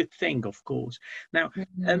 which is a good thing, of course. Now,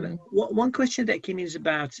 one question that came in is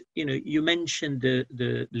about, you mentioned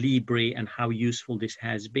the Libre and how useful this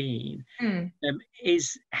has been.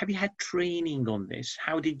 Have you had training on this?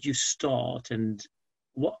 How did you start, and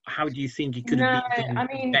how do you think it could have been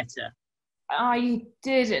done better? I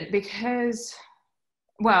didn't, because,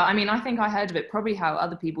 well, I think I heard of it probably how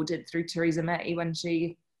other people did, through Theresa May, when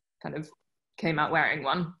she kind of came out wearing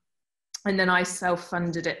one. And then I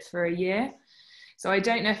self-funded it for a year. So I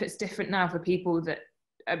don't know if it's different now for people that,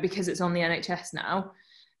 because it's on the NHS now,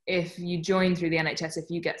 if you join through the NHS,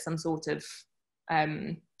 if you get some sort of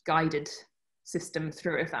guided system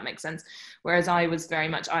through, if that makes sense. Whereas I was very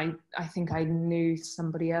much, I think I knew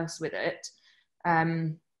somebody else with it,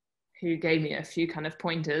 who gave me a few kind of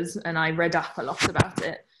pointers, and I read up a lot about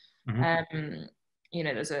it. Mm-hmm.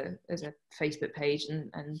 There's a Facebook page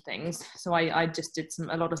and things. So I just did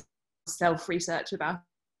a lot of self-research about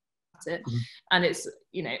it. Mm-hmm. And it's,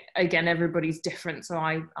 again, everybody's different. So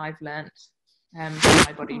I've learned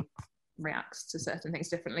my body reacts to certain things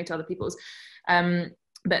differently to other people's.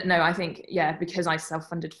 But no, I think, because I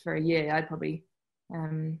self-funded for a year, I'd probably,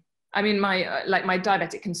 my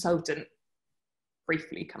diabetic consultant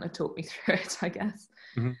briefly kind of talked me through it, I guess.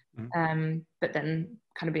 Mm-hmm. But then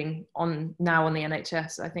kind of being on the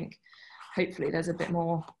NHS, I think hopefully there's a bit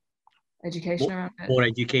more education around it. More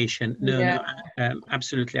education. No,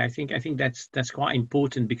 absolutely. I think that's quite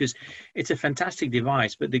important, because it's a fantastic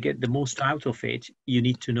device, but to get the most out of it, you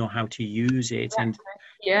need to know how to use it. And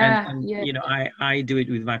I do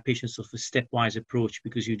it with my patients, sort of a stepwise approach,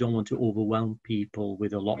 because you don't want to overwhelm people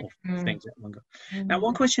with a lot of things at one go. Now,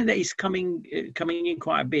 one question that is coming in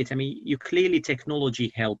quite a bit. You clearly,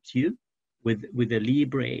 technology helped you with the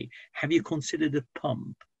Libre. Have you considered a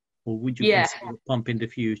pump, or would you consider a pump in the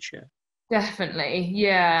future? Definitely,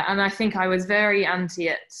 yeah. And I think I was very anti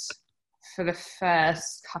it for the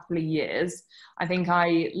first couple of years. I think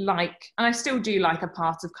and I still do like a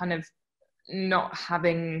part of kind of not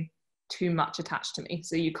having too much attached to me.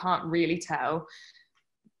 So you can't really tell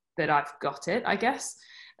that I've got it, I guess.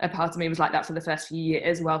 A part of me was like that for the first few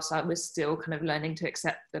years, whilst I was still kind of learning to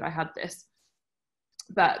accept that I had this.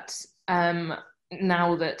 But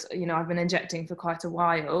now that, I've been injecting for quite a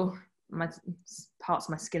while, parts of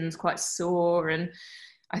my skin's quite sore, and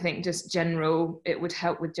I think just it would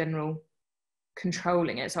help with general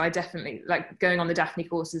controlling it. So I definitely, like, going on the Daphne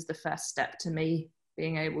course is the first step to me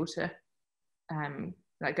being able to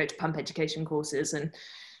go to pump education courses, and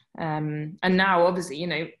now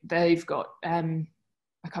obviously they've got I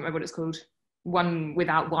can't remember what it's called, one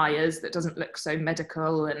without wires that doesn't look so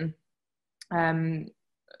medical, and in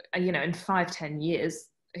 5-10 years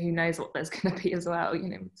who knows what there's going to be as well.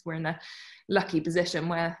 We're in a lucky position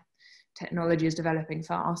where technology is developing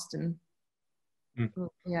fast, and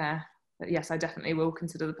but yes, I definitely will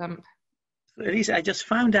consider the pump. Elise, I just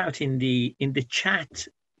found out in the chat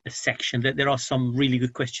section that there are some really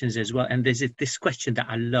good questions as well, and there's this question that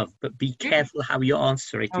I love, but be careful how you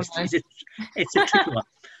answer it. Okay. It's a tricky one.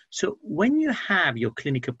 So when you have your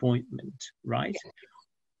clinic appointment, right,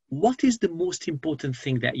 what is the most important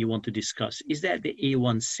thing that you want to discuss? Is that the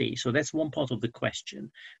A1C? So that's one part of the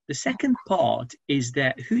question. The second part is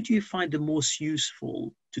that who do you find the most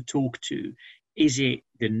useful to talk to? Is it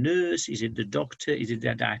the nurse? Is it the doctor? Is it the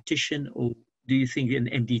dietitian? Or do you think an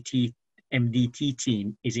MDT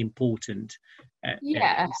team is important at this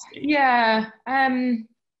stage? Yeah.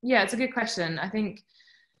 Yeah, it's a good question. I think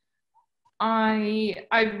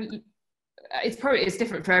it's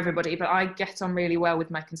different for everybody, but I get on really well with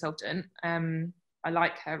my consultant. I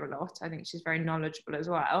like her a lot. I think she's very knowledgeable as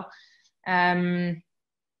well. I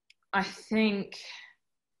think,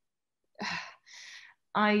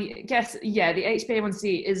 I guess, yeah, the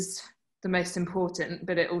HbA1c is the most important,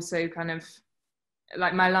 but it also kind of,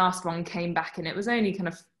 like my last one came back and it was only kind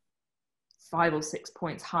of 5 or 6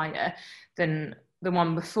 points higher than the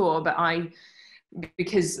one before, but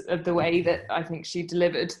because of the way that I think she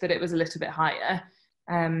delivered, that it was a little bit higher.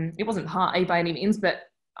 It wasn't high by any means,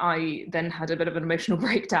 but I then had a bit of an emotional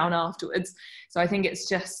breakdown afterwards. So I think it's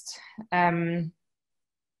just,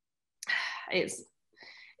 it's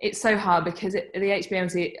so hard because the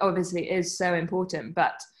HbA1c obviously is so important,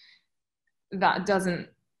 but that doesn't,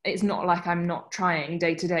 it's not like I'm not trying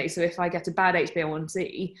day to day. So if I get a bad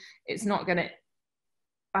HbA1c,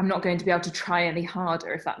 I'm not going to be able to try any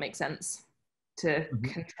harder, if that makes sense, to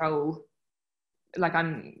control. Like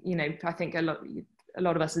I think a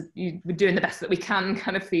lot of us we're doing the best that we can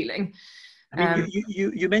kind of feeling. I mean,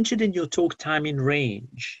 you mentioned in your talk time in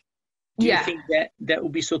range. Do you think that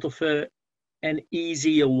would be sort of an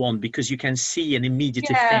easier one because you can see an immediate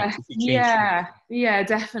effect if you change? Yeah,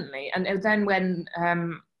 definitely. And then when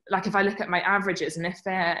like if I look at my averages, and if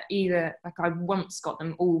they're either, like I once got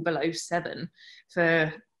them all below 7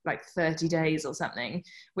 for like 30 days or something,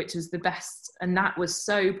 which was the best, and that was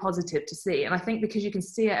so positive to see. And I think because you can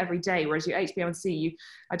see it every day, whereas your HbA1c,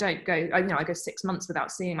 I go 6 months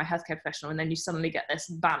without seeing my healthcare professional, and then you suddenly get this,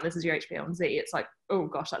 bam, this is your HbA1c. It's like, oh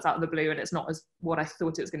gosh, that's out of the blue, and it's not as what I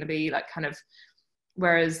thought it was going to be, like kind of,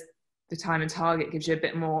 whereas the time and target gives you a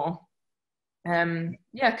bit more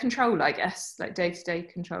control, I guess, like day-to-day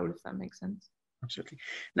control, if that makes sense. Absolutely.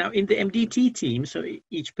 Now, in the MDT team, so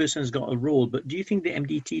each person's got a role, but do you think the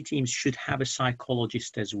MDT teams should have a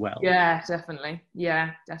psychologist as well? Yeah, definitely.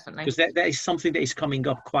 Because that is something that is coming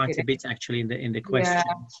up quite a bit, actually, in the questions.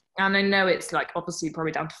 Yeah. And I know it's like obviously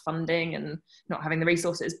probably down to funding and not having the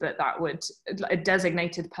resources, but that would, a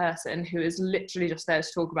designated person who is literally just there to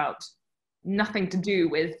talk about nothing to do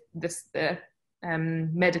with the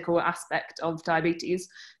medical aspect of diabetes,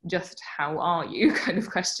 just how are you kind of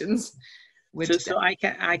questions. So I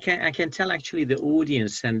can tell actually the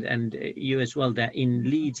audience and you as well that in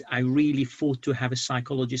Leeds I really fought to have a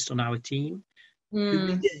psychologist on our team who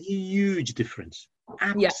made a huge difference,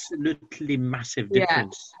 absolutely massive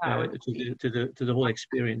difference to the whole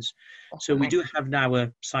experience. So we do have now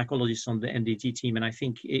a psychologist on the MDT team, and I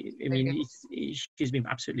think she's been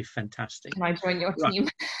absolutely fantastic. Can I join your team?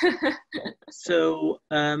 So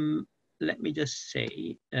let me just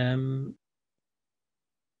say.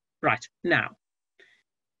 Right, now,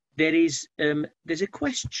 there's a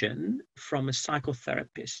question from a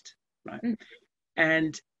psychotherapist, right?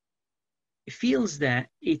 And feels that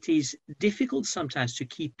it is difficult sometimes to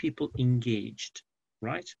keep people engaged,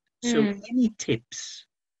 right? So any tips?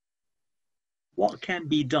 What can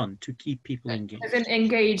be done to keep people engaged? As in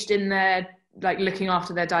engaged in their, like looking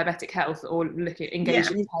after their diabetic health, or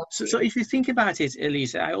engaged in health. So if you think about it,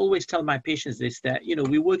 Elise, I always tell my patients this, that,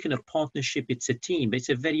 we work in a partnership, it's a team, but it's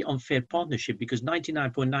a very unfair partnership because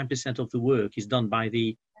 99.9% of the work is done by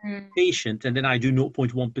the patient, and then I do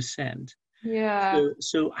 0.1%. Yeah.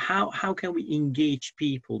 So how can we engage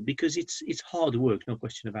people? Because it's hard work, no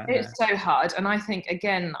question about that. It's so hard. And I think,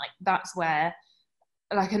 again, like that's where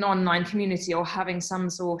like an online community or having some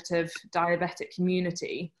sort of diabetic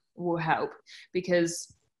community will help,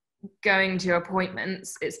 because going to your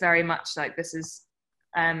appointments, it's very much like this is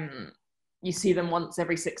you see them once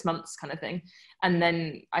every 6 months kind of thing, and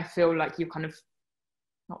then I feel like you're kind of,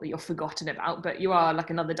 not that you're forgotten about, but you are like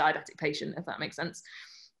another diabetic patient, if that makes sense.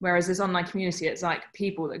 Whereas this online community, it's like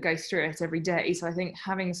people that go through it every day. So I think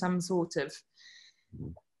having some sort of,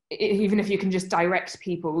 even if you can just direct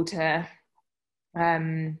people to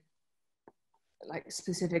like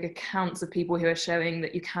specific accounts of people who are showing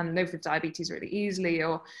that you can live with diabetes really easily,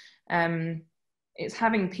 or it's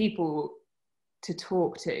having people to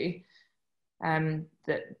talk to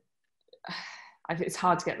that I think it's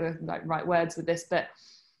hard to get the right words with this, but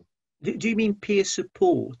do you mean peer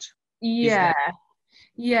support? Yeah,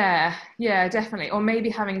 definitely. Or maybe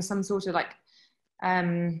having some sort of like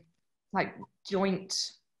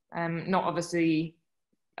joint, not obviously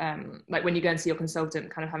like when you go and see your consultant,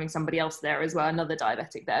 kind of having somebody else there as well, another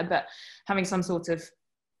diabetic there, but having some sort of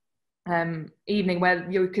evening where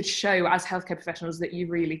you could show as healthcare professionals that you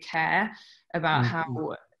really care about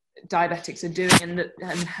how diabetics are doing,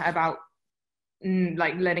 and about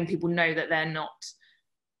like letting people know that they're not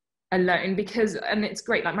alone, because, and it's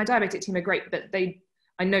great, like my diabetic team are great, but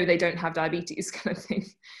I know they don't have diabetes, kind of thing.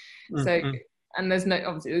 So, and there's no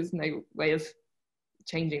way of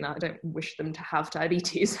changing that. I don't wish them to have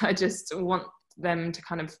diabetes. I just want them to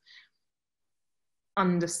kind of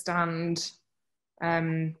understand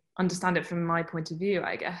it from my point of view,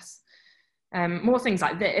 I guess. More things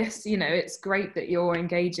like this, you know, it's great that you're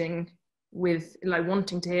engaging with, like,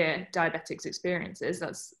 wanting to hear diabetics' experiences.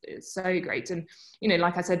 It's so great. And, you know,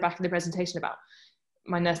 like I said back in the presentation about,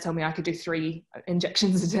 my nurse told me I could do 3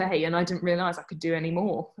 injections a day, and I didn't realize I could do any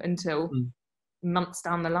more until months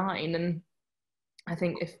down the line. And I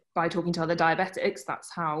think if by talking to other diabetics, that's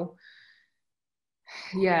how,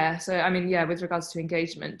 so I mean, with regards to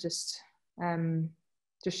engagement, just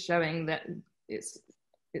showing that it's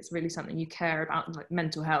really something you care about, like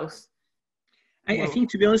mental health. I think,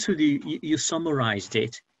 to be honest with you, you summarized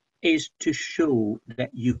it, is to show that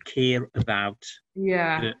you care about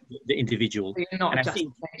the individual. So you're not and just I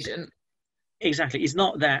think, a patient. Exactly. It's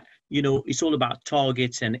not that, you know, it's all about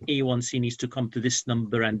targets and A1C needs to come to this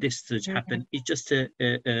number and this should happen. It's just a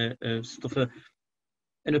sort of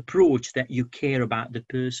an approach that you care about the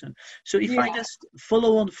person. So if I just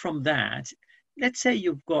follow on from that, let's say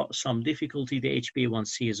you've got some difficulty, the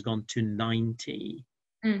HbA1c has gone to 90,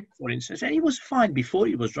 for instance, and it was fine before.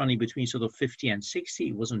 It was running between sort of 50 and 60.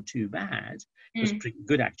 It wasn't too bad. It was pretty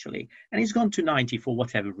good, actually. And it's gone to 90 for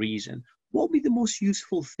whatever reason. What would be the most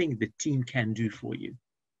useful thing the team can do for you,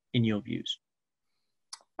 in your views?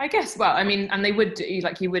 I guess, well, I mean, and they would do,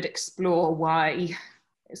 like, you would explore why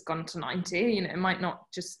it's gone to 90. You know, it might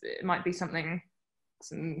be something,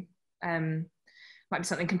 might be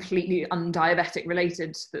something completely undiabetic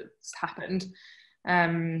related that's happened.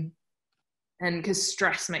 And because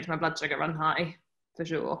stress makes my blood sugar run high, for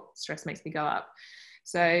sure. Stress makes me go up.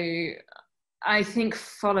 So I think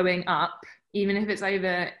following up, even if it's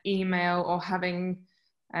over email or having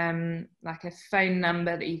like a phone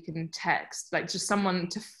number that you can text, like just someone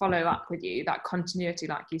to follow up with you, that continuity,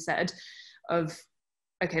 like you said, of,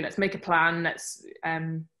 okay, let's make a plan, let's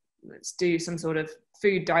do some sort of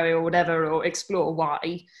food diary or whatever, or explore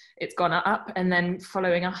why it's gone up, and then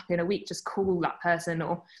following up in a week, just call that person.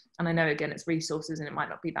 And I know, again, it's resources and it might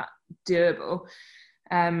not be that doable,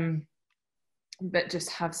 but just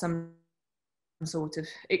have some sort of,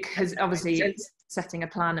 because obviously it's setting a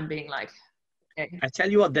plan and being like, okay. I tell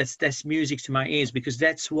you what, that's music to my ears, because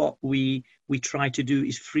that's what we try to do,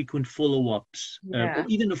 is frequent follow-ups, or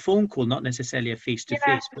even a phone call, not necessarily a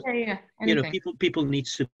face-to-face. You know, people need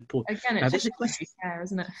support. Again, it's just care,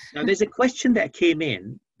 isn't it? Now, there's a question that came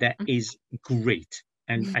in that is great,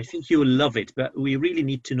 and I think you'll love it, but we really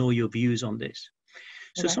need to know your views on this.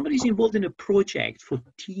 So somebody's involved in a project for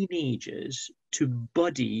teenagers to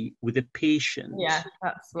buddy with a patient. Yeah,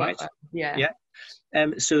 that's right.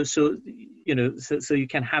 So you know, so you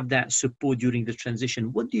can have that support during the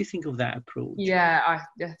transition. What do you think of that approach? Yeah, I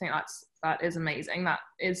think that is amazing. That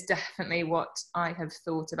is definitely what I have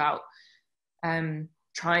thought about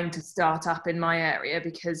trying to start up in my area,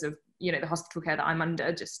 because of, you know, the hospital care that I'm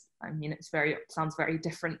under. Just, I mean, it sounds very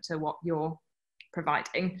different to what you're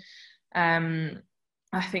providing.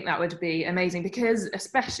 I think that would be amazing, because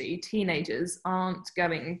especially teenagers aren't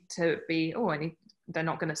going to be, they're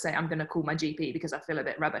not going to say, I'm going to call my GP because I feel a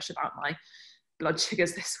bit rubbish about my blood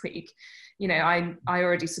sugars this week. You know, I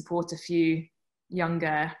already support a few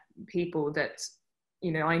younger people that,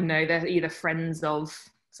 you know, I know they're either friends of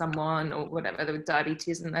someone or whatever with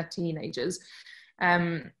diabetes, and they're teenagers.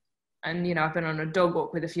 And, you know, I've been on a dog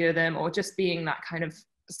walk with a few of them, or just being that kind of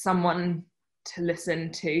someone to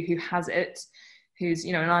listen to who has it, who's,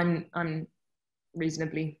 you know, and I'm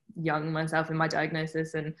reasonably young myself in my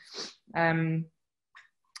diagnosis, and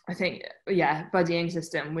I think, buddying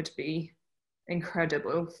system would be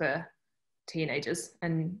incredible for teenagers.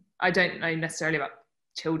 And I don't know necessarily about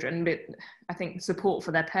children, but I think support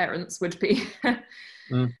for their parents would be.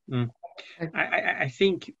 I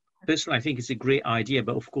think, personally, I think it's a great idea,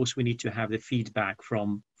 but of course we need to have the feedback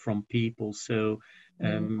from people. So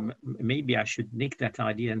maybe I should nick that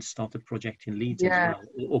idea and start a project in Leeds as well,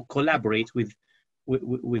 or collaborate with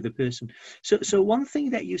the person. So one thing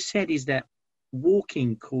that you said is that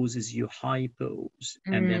walking causes you hypos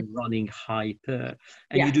and then running hyper,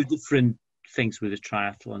 and you do different things with the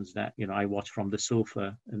triathlons that, you know, I watch from the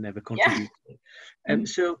sofa and never contribute.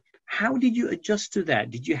 So how did you adjust to that?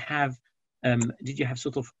 Did you have Did you have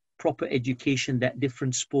sort of proper education that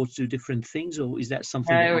different sports do different things, or is that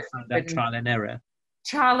something that No, you it's found that been trial and error?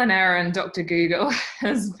 trial and error, and Dr. Google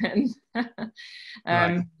has been.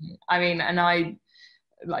 Right. I mean, and I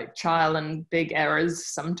like trial and big errors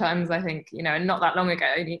sometimes. I think, you know, and not that long ago,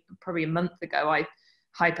 probably a month ago, I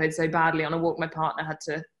hypoed so badly on a walk, my partner had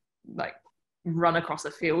to like run across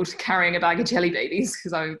a field carrying a bag of jelly babies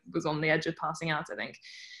because I was on the edge of passing out, I think.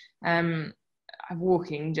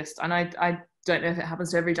 Walking just, and I don't know if it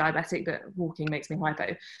happens to every diabetic, but walking makes me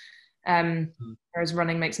hypo. Whereas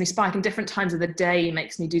running makes me spike, and different times of the day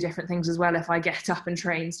makes me do different things as well. If I get up and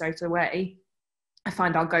train straight away, I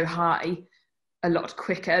find I'll go high a lot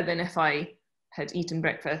quicker than if I had eaten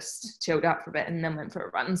breakfast, chilled out for a bit, and then went for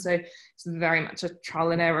a run. So it's very much a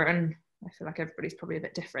trial and error, and I feel like everybody's probably a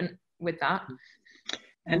bit different with that.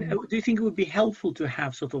 And do you think it would be helpful to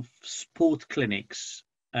have sort of sport clinics,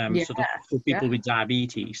 Yeah, sort of for people yeah. with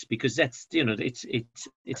diabetes? Because that's, you know, it's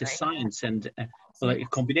a science, and well, a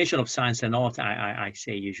combination of science and art, I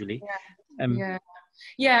say usually. Yeah.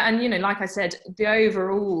 Yeah, and you know, like I said, the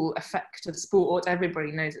overall effect of sport,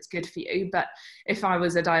 everybody knows it's good for you. But if I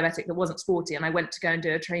was a diabetic that wasn't sporty and I went to go and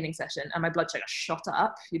do a training session and my blood sugar shot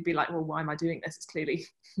up, you'd be like, well, why am I doing this? It's clearly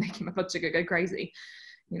making my blood sugar go crazy.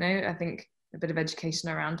 You know, I think a bit of education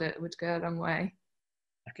around it would go a long way.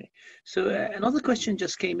 Okay. So another question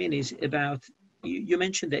just came in is about, you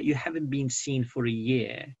mentioned that you haven't been seen for a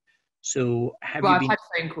year. So have you I've been... had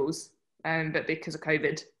phone calls, but because of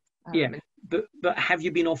COVID. Yeah, but have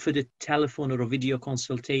you been offered a telephone or a video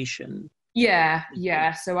consultation? Yeah.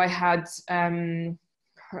 So I had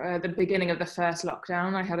at the beginning of the first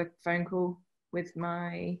lockdown, I had a phone call with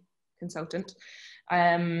my consultant,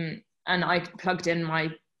 and I plugged in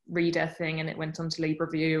my reader thing, and it went on to Libra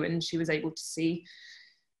View, and she was able to see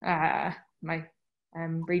my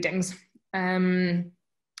readings.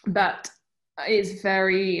 But it's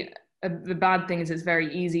very the bad thing is it's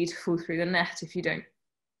very easy to fall through the net if you don't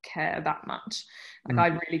care that much. Like I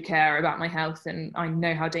really care about my health, and I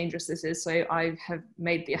know how dangerous this is, so I have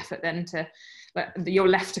made the effort then to, like, you're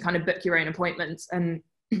left to kind of book your own appointments, and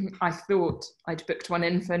I thought I'd booked one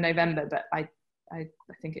in for November, but I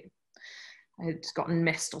think it had gotten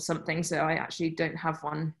missed or something, so I actually don't have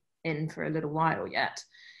one in for a little while yet.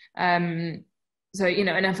 So, you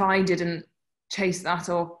know, and if I didn't chase that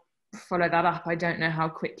or follow that up, I don't know how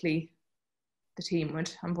quickly the team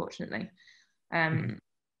would, unfortunately.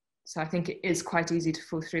 So I think it is quite easy to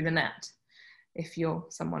fall through the net if you're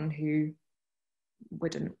someone who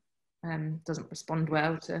wouldn't, doesn't respond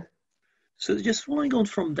well to. So just following on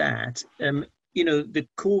from that, you know, the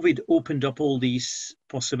COVID opened up all these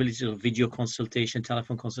possibilities of video consultation,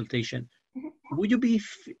 telephone consultation. Would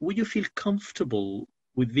you feel comfortable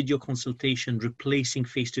with video consultation replacing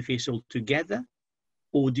face-to-face altogether?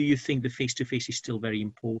 Or do you think the face-to-face is still very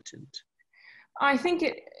important? I think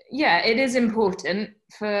it is important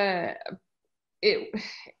for it.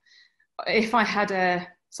 If I had a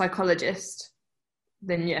psychologist,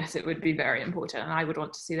 then yes, it would be very important, and I would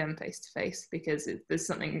want to see them face to face, because there's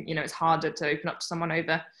something, you know, it's harder to open up to someone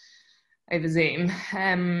over Zoom.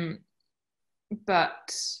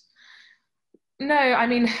 But no, I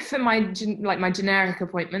mean, for my generic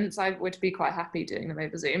appointments, I would be quite happy doing them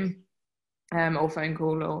over Zoom, or phone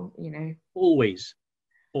call, or, you know, always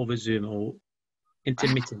over Zoom or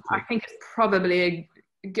intermittently. I think it's probably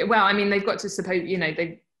well, I mean, they've got to suppose, you know,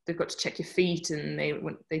 they've got to check your feet, and they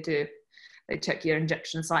check your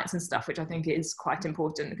injection sites and stuff, which I think is quite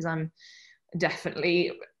important, because I'm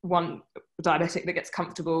definitely one diabetic that gets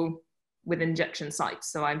comfortable with injection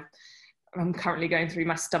sites. So I'm currently going through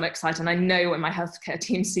my stomach site, and I know when my healthcare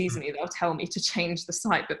team sees me, they'll tell me to change the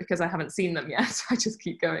site, but because I haven't seen them yet, I just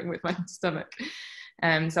keep going with my stomach.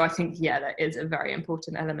 So I think, yeah, that is a very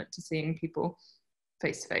important element to seeing people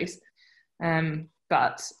face to face.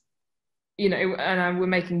 But, you know, and we're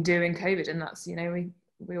making do in COVID, and that's, you know,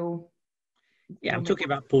 we all. Yeah, I'm talking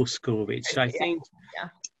about post-COVID. So I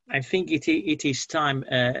think it is time.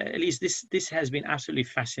 At least this has been absolutely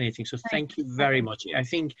fascinating. So thank you very much. I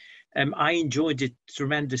think I enjoyed it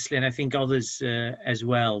tremendously, and I think others as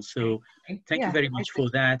well. So thank you very much for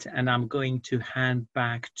that. And I'm going to hand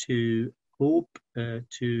back to Hope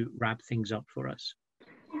to wrap things up for us.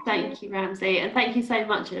 Thank you, Ramzi, and thank you so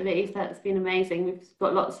much, Elise. That's been amazing. We've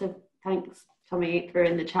got lots of thanks coming through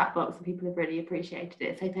in the chat box, and people have really appreciated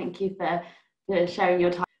it. So thank you for sharing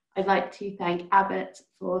your time. I'd like to thank Abbott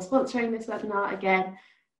for sponsoring this webinar again.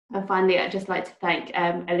 And finally, I'd just like to thank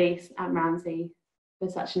Elise and Ramzi for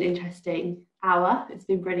such an interesting hour. It's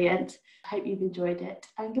been brilliant. Hope you've enjoyed it,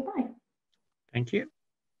 and goodbye. Thank you.